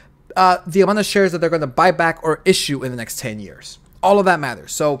C, the amount of shares that they're going to buy back or issue in the next 10 years. All of that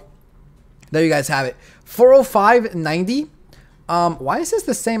matters. So there you guys have it. 405.90. Why is this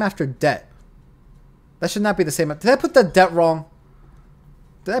the same after debt? That should not be the same. Did I put the debt wrong?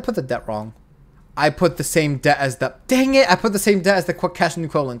 I put the same debt as the... Dang it. I put the same debt as the quick cash and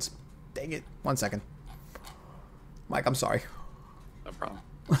equivalents. Dang it. 1 second. Mike, I'm sorry. No problem.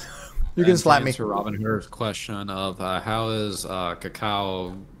 You can slap me. To answer Robin Hood's question of how is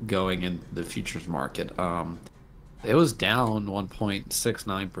cacao going in the futures market? It was down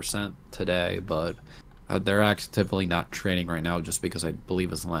 1.69% today, but they're actively not trading right now just because I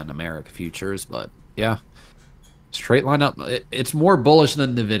believe it's Latin America futures. But yeah, straight line up. It's more bullish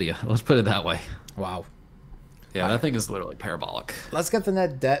than NVIDIA. Let's put it that way. Wow. Yeah, that thing is literally parabolic. Let's get the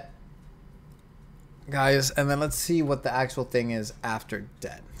net debt. guys, and then let's see what the actual thing is after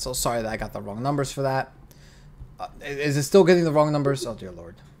debt. So sorry that I got the wrong numbers for that. Is it still getting the wrong numbers? Oh dear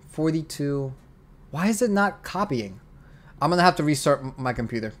Lord. 42. Why is it not copying? I'm gonna have to restart my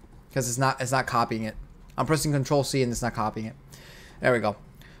computer because it's not copying it. I'm pressing Control C and it's not copying it. There we go.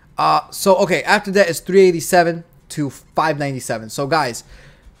 So okay, after that is 387 to 597. So guys,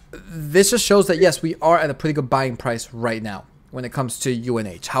 this just shows that yes, we are at a pretty good buying price right now when it comes to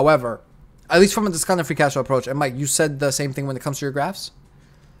UNH. However, at least from a discounted free cash flow approach, and Mike, you said the same thing when it comes to your graphs?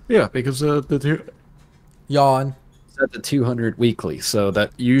 Yeah, because the Yawn. it's at the 200 weekly, so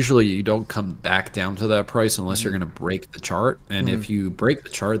that usually you don't come back down to that price unless you're going to break the chart. And if you break the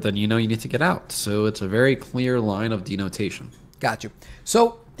chart, then you know you need to get out. So it's a very clear line of denotation. Got you.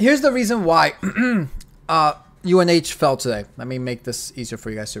 So here's the reason why UNH fell today. Let me make this easier for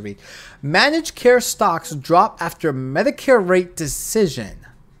you guys to read. Managed care stocks drop after Medicare rate decision.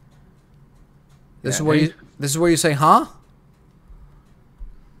 This is where you say, huh?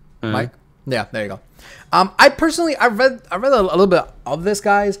 Mike? Yeah, there you go. I personally, I read a little bit of this,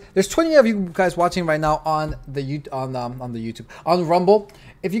 guys. There's 20 of you guys watching right now on the YouTube, on Rumble.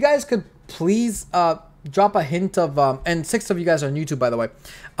 If you guys could please drop a hint of, and 6 of you guys are on YouTube, by the way.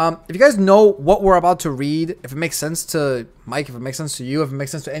 If you guys know what we're about to read, if it makes sense to Mike, if it makes sense to you, if it makes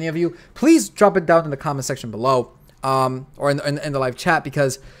sense to any of you, please drop it down in the comment section below, or in the live chat,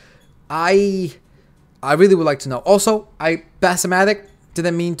 because I really would like to know. Also, Bassamatic,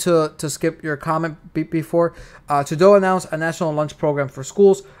 didn't mean to skip your comment before. Trudeau announced a national lunch program for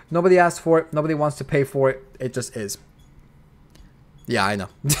schools. Nobody asked for it. Nobody wants to pay for it. It just is. Yeah, I know.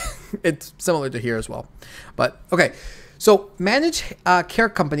 It's similar to here as well. But, okay. So, managed care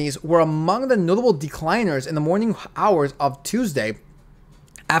companies were among the notable decliners in the morning hours of Tuesday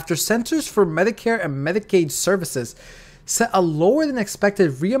after Centers for Medicare and Medicaid Services set a lower than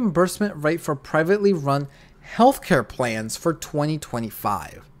expected reimbursement rate for privately run healthcare plans for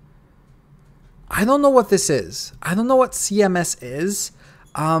 2025. I don't know what this is. I don't know what CMS is.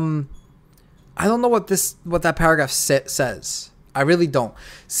 I don't know what that paragraph says. I really don't.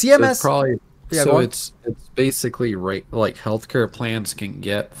 CMS It's basically right, like healthcare plans can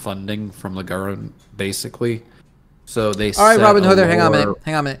get funding from the government basically. So they all right, Robin Hood, hang on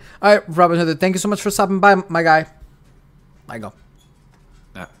a minute. All right, Robin Hood, thank you so much for stopping by, my guy. I go.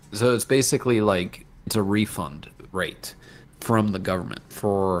 Yeah. So it's basically like it's a refund rate from the government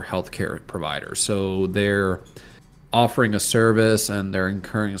for healthcare providers. So they're offering a service and they're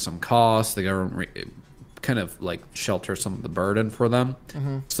incurring some costs. The government kind of like shelters some of the burden for them.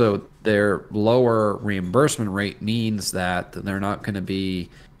 So their lower reimbursement rate means that they're not going to be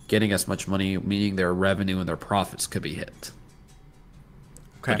getting as much money, meaning their revenue and their profits could be hit.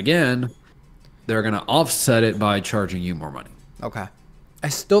 Okay. But again, they're going to offset it by charging you more money. Okay. I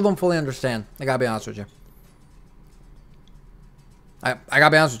still don't fully understand. I gotta be honest with you. I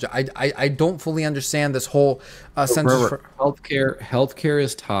gotta be honest with you. I don't fully understand this whole census for healthcare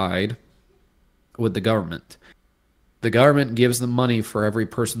is tied with the government. The government gives them money for every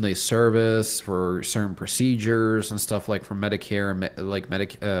person they service, for certain procedures and stuff, like for Medicare,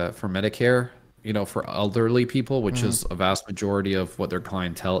 for Medicare, you know, for elderly people, which is a vast majority of what their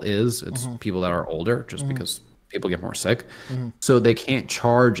clientele is. It's people that are older, just because people get more sick. So they can't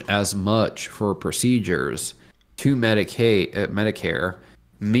charge as much for procedures to Medicare,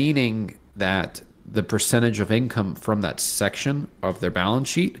 meaning that the percentage of income from that section of their balance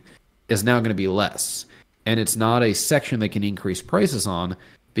sheet is now going to be less. And it's not a section they can increase prices on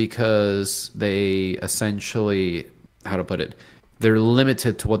because they essentially, how to put it, they're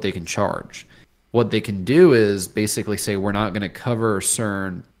limited to what they can charge. What they can do is basically say, we're not going to cover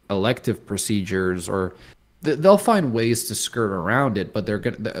certain elective procedures, or they'll find ways to skirt around it, but they're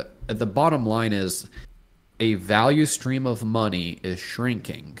going to, the bottom line is a value stream of money is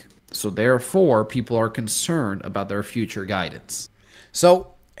shrinking. So therefore, people are concerned about their future guidance.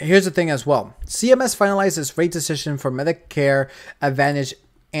 So here's the thing as well. CMS finalized its rate decision for Medicare Advantage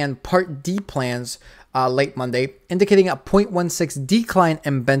and Part D plans late Monday, indicating a 0.16 decline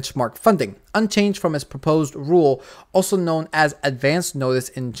in benchmark funding, unchanged from its proposed rule, also known as advance notice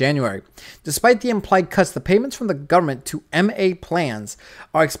in January. Despite the implied cuts, the payments from the government to MA plans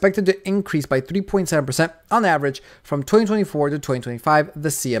are expected to increase by 3.7% on average from 2024 to 2025, the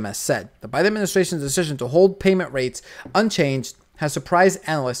CMS said. The Biden administration's decision to hold payment rates unchanged has surprised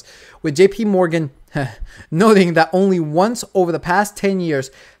analysts, with JP Morgan noting that only once over the past 10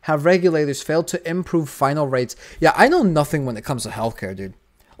 years have regulators failed to improve final rates. Yeah, I know nothing when it comes to healthcare, dude.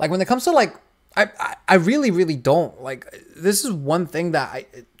 Like, when it comes to, like, I really, really don't. Like, this is one thing that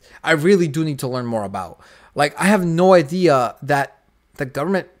I really do need to learn more about. Like, I have no idea that the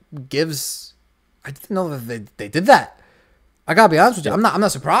government gives I didn't know that they did that. I gotta be honest with you. I'm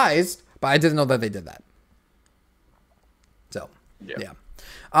not surprised, but I didn't know that they did that. So yeah.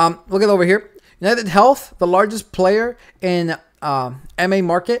 Look at over here. United Health, the largest player in MA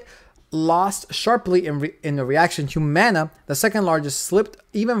market, lost sharply in the reaction. Humana, the second largest, slipped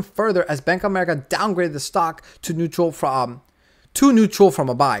even further as Bank of America downgraded the stock to neutral from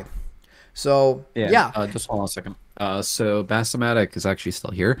a buy. So yeah. Just hold on a second. So Bassomatic is actually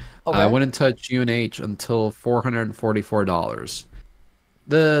still here. Okay. I wouldn't touch UNH until $444.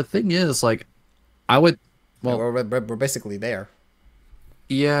 The thing is, like, I would. Well, we're basically there.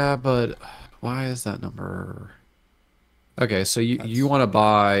 Yeah, but why is that number? Okay, so you want to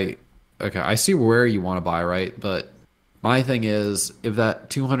buy. Okay, I see where you want to buy, right? But my thing is, if that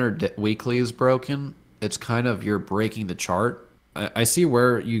 200 weekly is broken, it's kind of you're breaking the chart. I see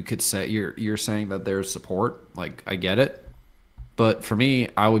where you could say you're saying that there's support. Like, I get it. But for me,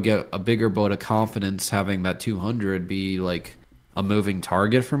 I would get a bigger vote of confidence having that 200 be like a moving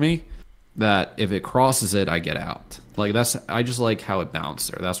target for me. That if it crosses it, I get out. Like, I just like how it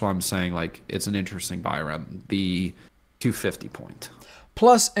bounced there. That's why I'm saying, like, it's an interesting buy around the 250 point.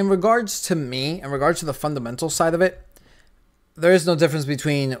 Plus, in regards to the fundamental side of it, there is no difference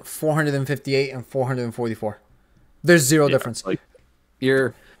between 458 and 444. There's zero difference. Like,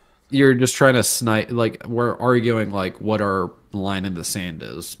 you're just trying to snipe. Like, we're arguing like what our line in the sand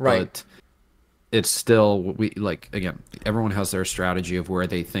is, right? But it's still again, everyone has their strategy of where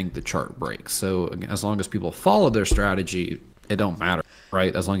they think the chart breaks. So again, as long as people follow their strategy, it don't matter,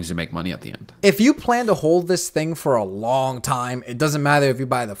 right? As long as you make money at the end. If you plan to hold this thing for a long time, it doesn't matter if you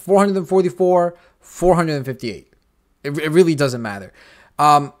buy the 444, 458. It really doesn't matter.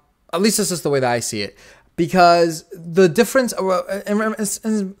 At least this is the way that I see it. Because the difference,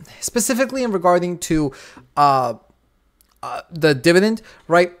 specifically in regarding to the dividend,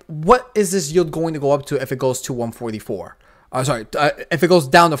 right? What is this yield going to go up to if it goes to 144? If it goes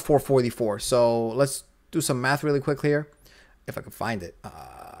down to 444. So let's do some math really quick here, if I can find it.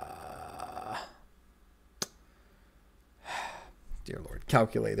 Dear Lord,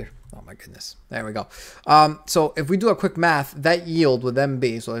 calculator. Oh my goodness. There we go. So if we do a quick math, that yield would then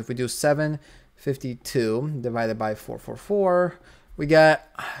be, so if we do 752 divided by 444, we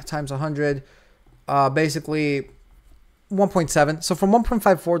get times 100, basically 1.7. So from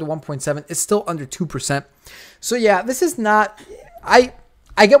 1.54 to 1.7, it's still under 2%. So yeah, this is not, I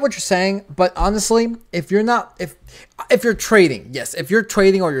get what you're saying, but honestly, if you're trading, yes, if you're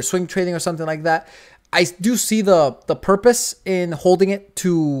trading or you're swing trading or something like that, I do see the purpose in holding it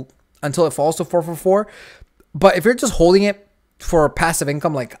until it falls to 444. But if you're just holding it for passive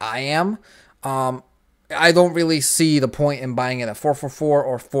income like I am, I don't really see the point in buying it at 444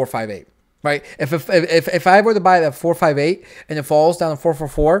 or 458. Right? If I were to buy it at 458 and it falls down to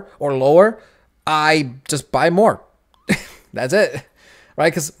 444 or lower, I just buy more. That's it.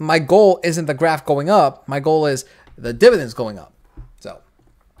 Right? Because my goal isn't the graph going up. My goal is the dividends going up. So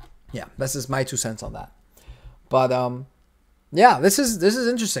yeah, this is my 2 cents on that. But yeah, this is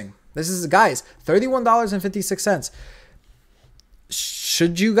interesting. This is, guys, $31.56.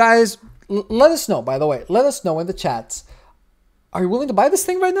 Should you guys let us know, by the way, let us know in the chats. Are you willing to buy this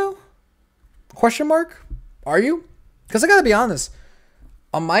thing right now? Question mark? Are you? Because I gotta be honest,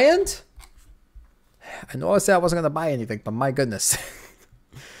 on my end, I know I said I wasn't gonna buy anything, but my goodness.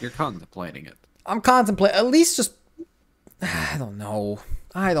 You're contemplating it. I'm contemplating, at least just, I don't know.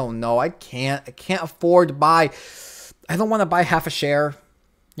 I can't afford to buy. I don't want to buy half a share,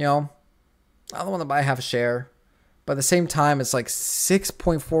 you know. I don't want to buy half a share. But at the same time, it's like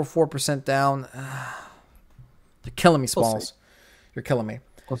 6.44% down. You're killing me, Smalls. You're killing me.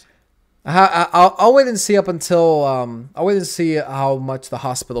 I'll wait and see up until I'll wait and see how much the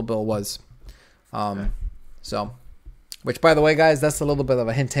hospital bill was. So, which, by the way, guys, that's a little bit of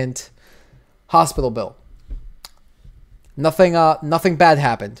a hint. Hospital bill. Nothing bad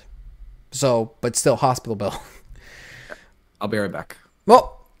happened. So, but still, hospital bill. I'll be right back.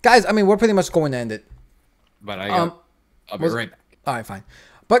 Well, guys, I mean, we're pretty much going to end it. But I'll be right back. All right, fine.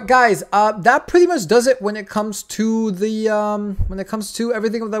 But guys, that pretty much does it when it comes to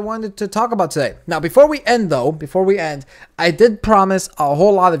everything that I wanted to talk about today. Now, before we end, I did promise a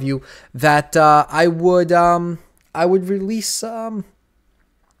whole lot of you that I would release a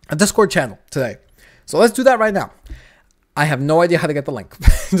Discord channel today. So let's do that right now. I have no idea how to get the link.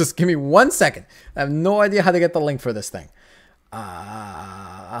 Just give me 1 second. I have no idea how to get the link for this thing.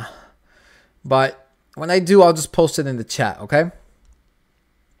 But when I do, I'll just post it in the chat, okay?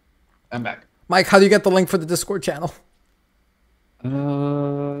 I'm back. Mike, how do you get the link for the Discord channel?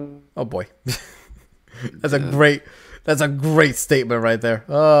 Oh boy. That's a great statement right there.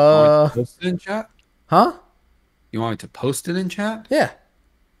 Post it in chat? Huh? You want me to post it in chat? Yeah.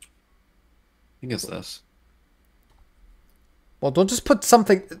 I think it's this. Well, don't just put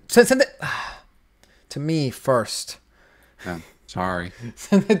something. Send it to me first. Yeah, sorry.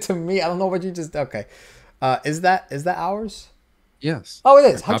 Send it to me. I don't know what you just. Okay. Is that ours? Yes. Oh,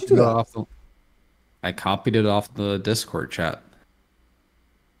 it is. How'd you do that? I copied it off the Discord chat.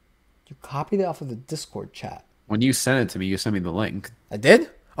 You copied it off of the Discord chat. When you sent it to me, you sent me the link. I did?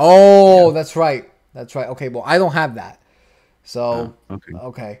 Oh, Yeah. that's right. That's right. Okay, well, I don't have that. So, Okay.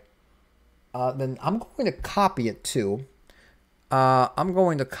 okay. Then I'm going to copy it too. So that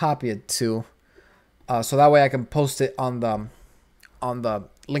way I can post it on the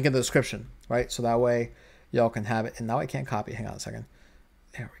link in the description, right? So that way y'all can have it. And now I can't copy. Hang on a second.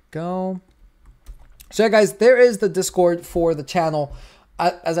 There we go. So yeah, guys, there is the Discord for the channel.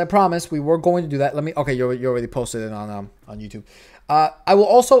 As I promised, we were going to do that. Okay, you already posted it on YouTube. I will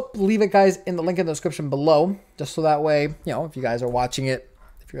also leave it, guys, in the link in the description below, just so that way, you know, if you guys are watching it,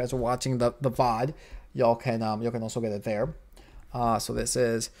 if you guys are watching the VOD, y'all can also get it there. So this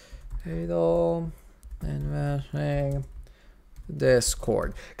is Fatal Investing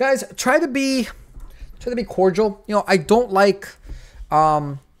Discord. Guys, try to be cordial. You know, I don't like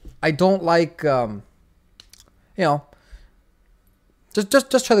you know,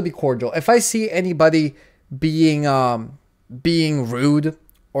 just try to be cordial. If I see anybody being rude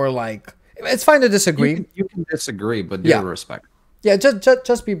or like, it's fine to disagree. You can disagree, but do respect. Yeah,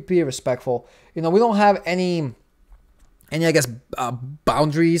 just be respectful. You know, we don't have any I guess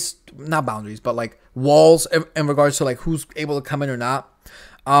boundaries, not boundaries, but like walls in regards to like who's able to come in or not.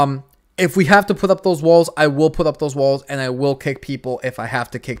 If we have to put up those walls, I will put up those walls, and I will kick people if I have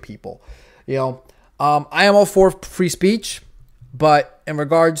to kick people. You know, I am all for free speech, but in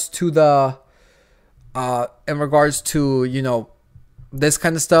regards to you know, this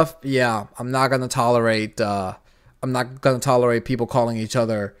kind of stuff, yeah, I'm not gonna tolerate people calling each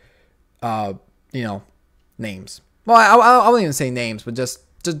other you know, names. Well, I won't even say names, but just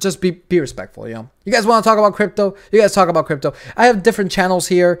be respectful, you know. You guys want to talk about crypto? You guys talk about crypto. I have different channels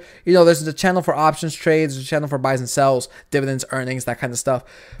here. You know, there's the channel for options trades, there's a channel for buys and sells, dividends, earnings, that kind of stuff.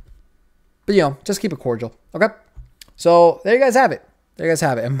 But, you know, just keep it cordial, okay? So, there you guys have it. There you guys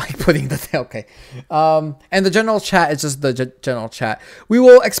have it. And Mike putting the thing, okay. And the general chat is just the general chat. We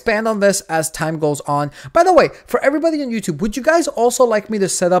will expand on this as time goes on. By the way, for everybody on YouTube, would you guys also like me to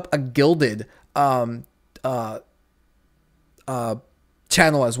set up a gilded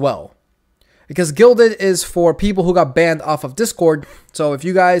channel as well? Because gilded is for people who got banned off of Discord. So if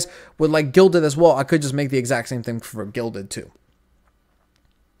you guys would like gilded as well, I could just make the exact same thing for gilded too.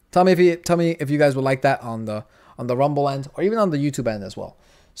 Tell me if you guys would like that on the Rumble end or even on the YouTube end as well.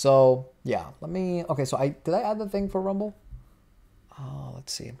 So yeah, okay, so did I add the thing for Rumble? Oh,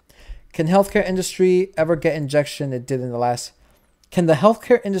 let's see. Can healthcare industry ever get injection it did in the last Can the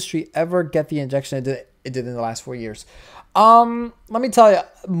healthcare industry ever get the injection it did in the last 4 years? Let me tell you,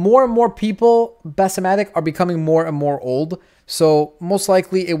 more and more people, Basematic, are becoming more and more old. So most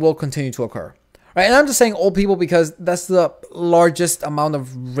likely it will continue to occur. Right? And I'm just saying old people because that's the largest amount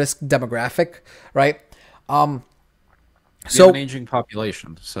of risk demographic, right? You have an aging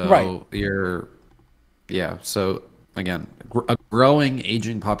population. So right. So again, a growing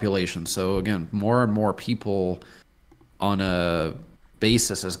aging population. So again, more and more people on a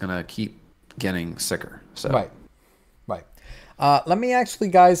basis is going to keep getting sicker. So right. Let me actually,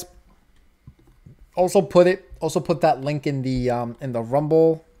 guys, also put that link in the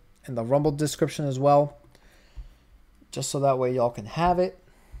Rumble description as well, just so that way y'all can have it.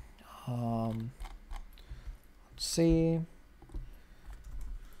 Let's see.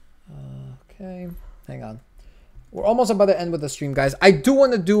 Okay, hang on. We're almost about to end with the stream, guys. I do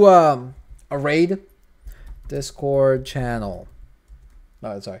want to do a raid Discord channel.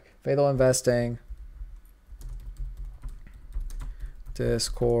 No, sorry, Fatal Investing.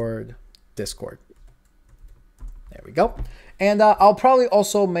 Discord. There we go. And I'll probably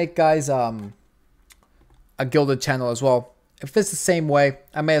also make, guys, a gilded channel as well. If it's the same way,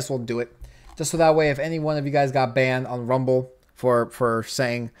 I may as well do it. Just so that way, if any one of you guys got banned on Rumble for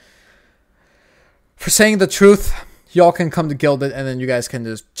saying the truth, y'all can come to Gilded, and then you guys can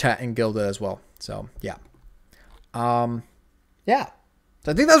just chat in Gilded as well. So yeah. Yeah.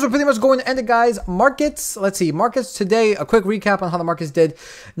 So I think that's pretty much going to end it, guys. Markets, let's see. Markets today, a quick recap on how the markets did.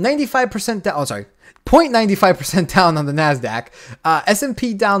 95% down, 0.95% down on the NASDAQ.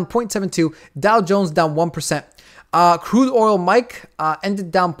 S&P down 0.72. Dow Jones down 1%. Crude oil, Mike,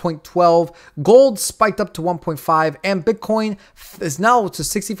 ended down 0.12. Gold spiked up to 1.5, and Bitcoin is now to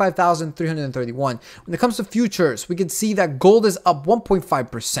 65,331. When it comes to futures, we can see that gold is up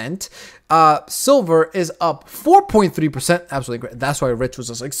 1.5%. Silver is up 4.3%. Absolutely great. That's why Rich was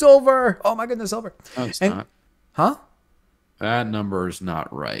just like, silver. Oh my goodness, silver. No, it's not. Huh? That number is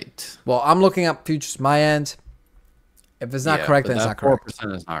not right. Well, I'm looking up futures my end. If it's not correct, then it's not correct.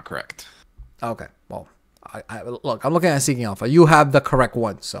 4% is not correct. Okay. Well, look, I'm looking at Seeking Alpha. You have the correct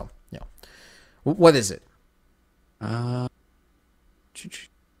one, so what is it?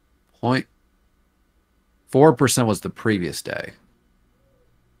 0.4% was the previous day.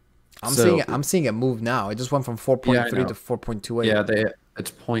 I'm seeing it move now. It just went from 4.3 to 4.28. Yeah,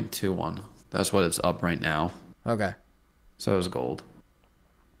 it's 0.21. That's what it's up right now. Okay. So it's gold.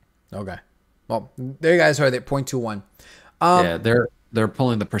 Okay. Well, there you guys heard it, 0.21. Yeah, they're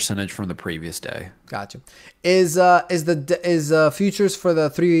pulling the percentage from the previous day. Gotcha. Is futures for the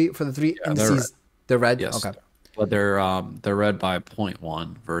three indices they're red? Yes. Okay. But they're red by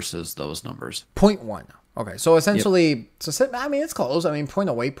 0.1 versus those numbers. 0.1. Okay. So essentially, I mean it's close. I mean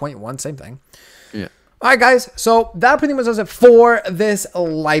 0.08, 0.1, same thing. Yeah. All right, guys. So that pretty much does it for this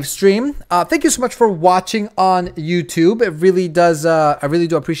live stream. Thank you so much for watching on YouTube. It really does. I really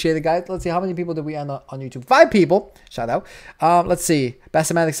do appreciate it, guys. Let's see, how many people did we end on YouTube? 5 people. Shout out. Let's see.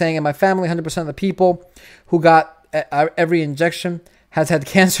 Bassamatic saying, in my family, 100% of the people who got every injection has had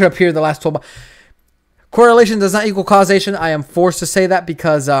cancer up here the last 12 months. Correlation does not equal causation. I am forced to say that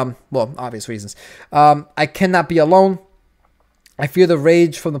because, well, obvious reasons. I cannot be alone. I fear the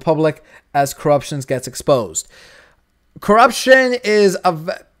rage from the public as corruption gets exposed. Corruption is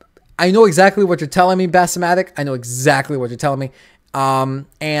I know exactly what you're telling me, Bassamatic. I know exactly what you're telling me. And,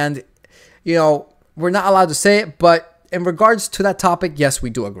 we're not allowed to say it, but in regards to that topic, yes, we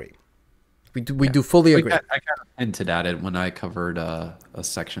do agree. We do fully agree. I kind of hinted at it when I covered a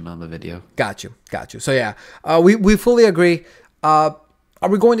section on the video. Got you. So, yeah, we fully agree. Are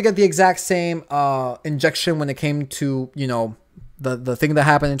we going to get the exact same injection when it came to, the thing that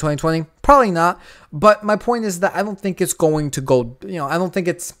happened in 2020? Probably not. But my point is that I don't think it's going to go, I don't think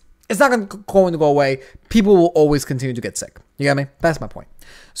it's not going to go away. People will always continue to get sick. You get me? That's my point.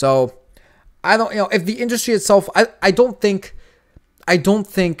 So I don't, if the industry itself, I don't think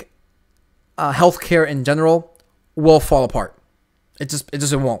healthcare in general will fall apart. It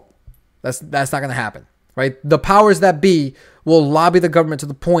just won't. That's not going to happen, right? The powers that be will lobby the government to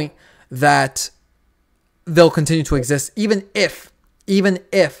the point that they'll continue to exist, even if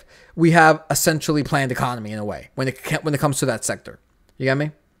we have a centrally planned economy in a way when it comes to that sector. You get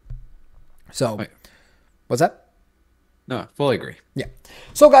me? So, what's that? No, fully agree. Yeah.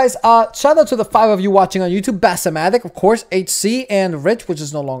 So, guys, shout out to the 5 of you watching on YouTube. Bassamatic, of course, HC, and Rich, which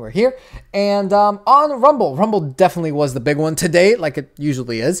is no longer here. And on Rumble. Rumble definitely was the big one today, like it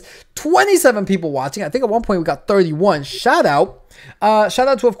usually is. 27 people watching. I think at one point we got 31. Shout out. Shout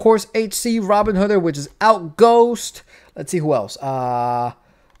out to, of course, HC, Robin Hooder, which is out, Ghost. Let's see who else.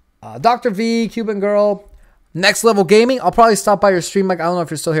 Dr. V, Cuban Girl, Next Level Gaming. I'll probably stop by your stream, Mike. I don't know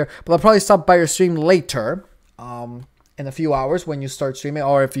if you're still here, but I'll probably stop by your stream later. In a few hours when you start streaming,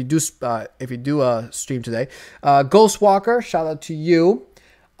 or if you do stream today. Ghost Walker, shout out to you.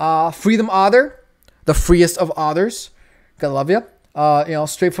 Freedom Otter, the freest of otters, gotta love you.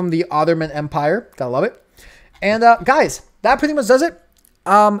 Straight from the Otterman Empire, gotta love it. And guys, that pretty much does it.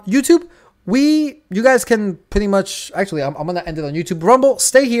 YouTube, you guys can pretty much, actually, I'm gonna end it on YouTube. Rumble,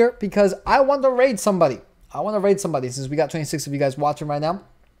 stay here because I want to raid somebody. Since we got 26 of you guys watching right now.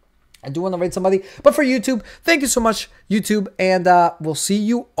 I do want to raid somebody, but for YouTube, thank you so much, YouTube, and we'll see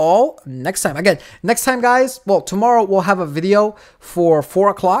you all next time. Again, next time, guys, well, tomorrow we'll have a video for 4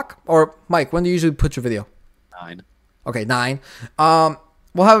 o'clock, or Mike, when do you usually put your video? 9. Okay, 9.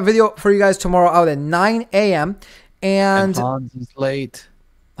 We'll have a video for you guys tomorrow out at 9 a.m., and Hans is late.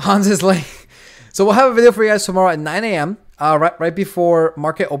 So we'll have a video for you guys tomorrow at 9 a.m., right before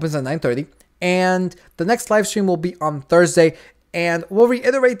market opens at 9:30, and the next live stream will be on Thursday. And we'll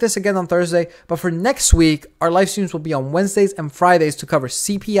reiterate this again on Thursday. But for next week, our live streams will be on Wednesdays and Fridays to cover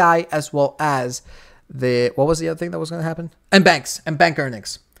CPI as well as what was the other thing that was going to happen? And bank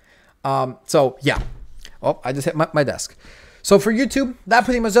earnings. So, yeah. Oh, I just hit my desk. So for YouTube, that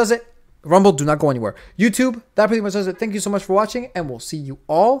pretty much does it. Rumble, do not go anywhere. YouTube, that pretty much does it. Thank you so much for watching, and we'll see you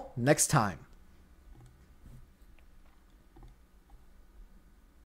all next time.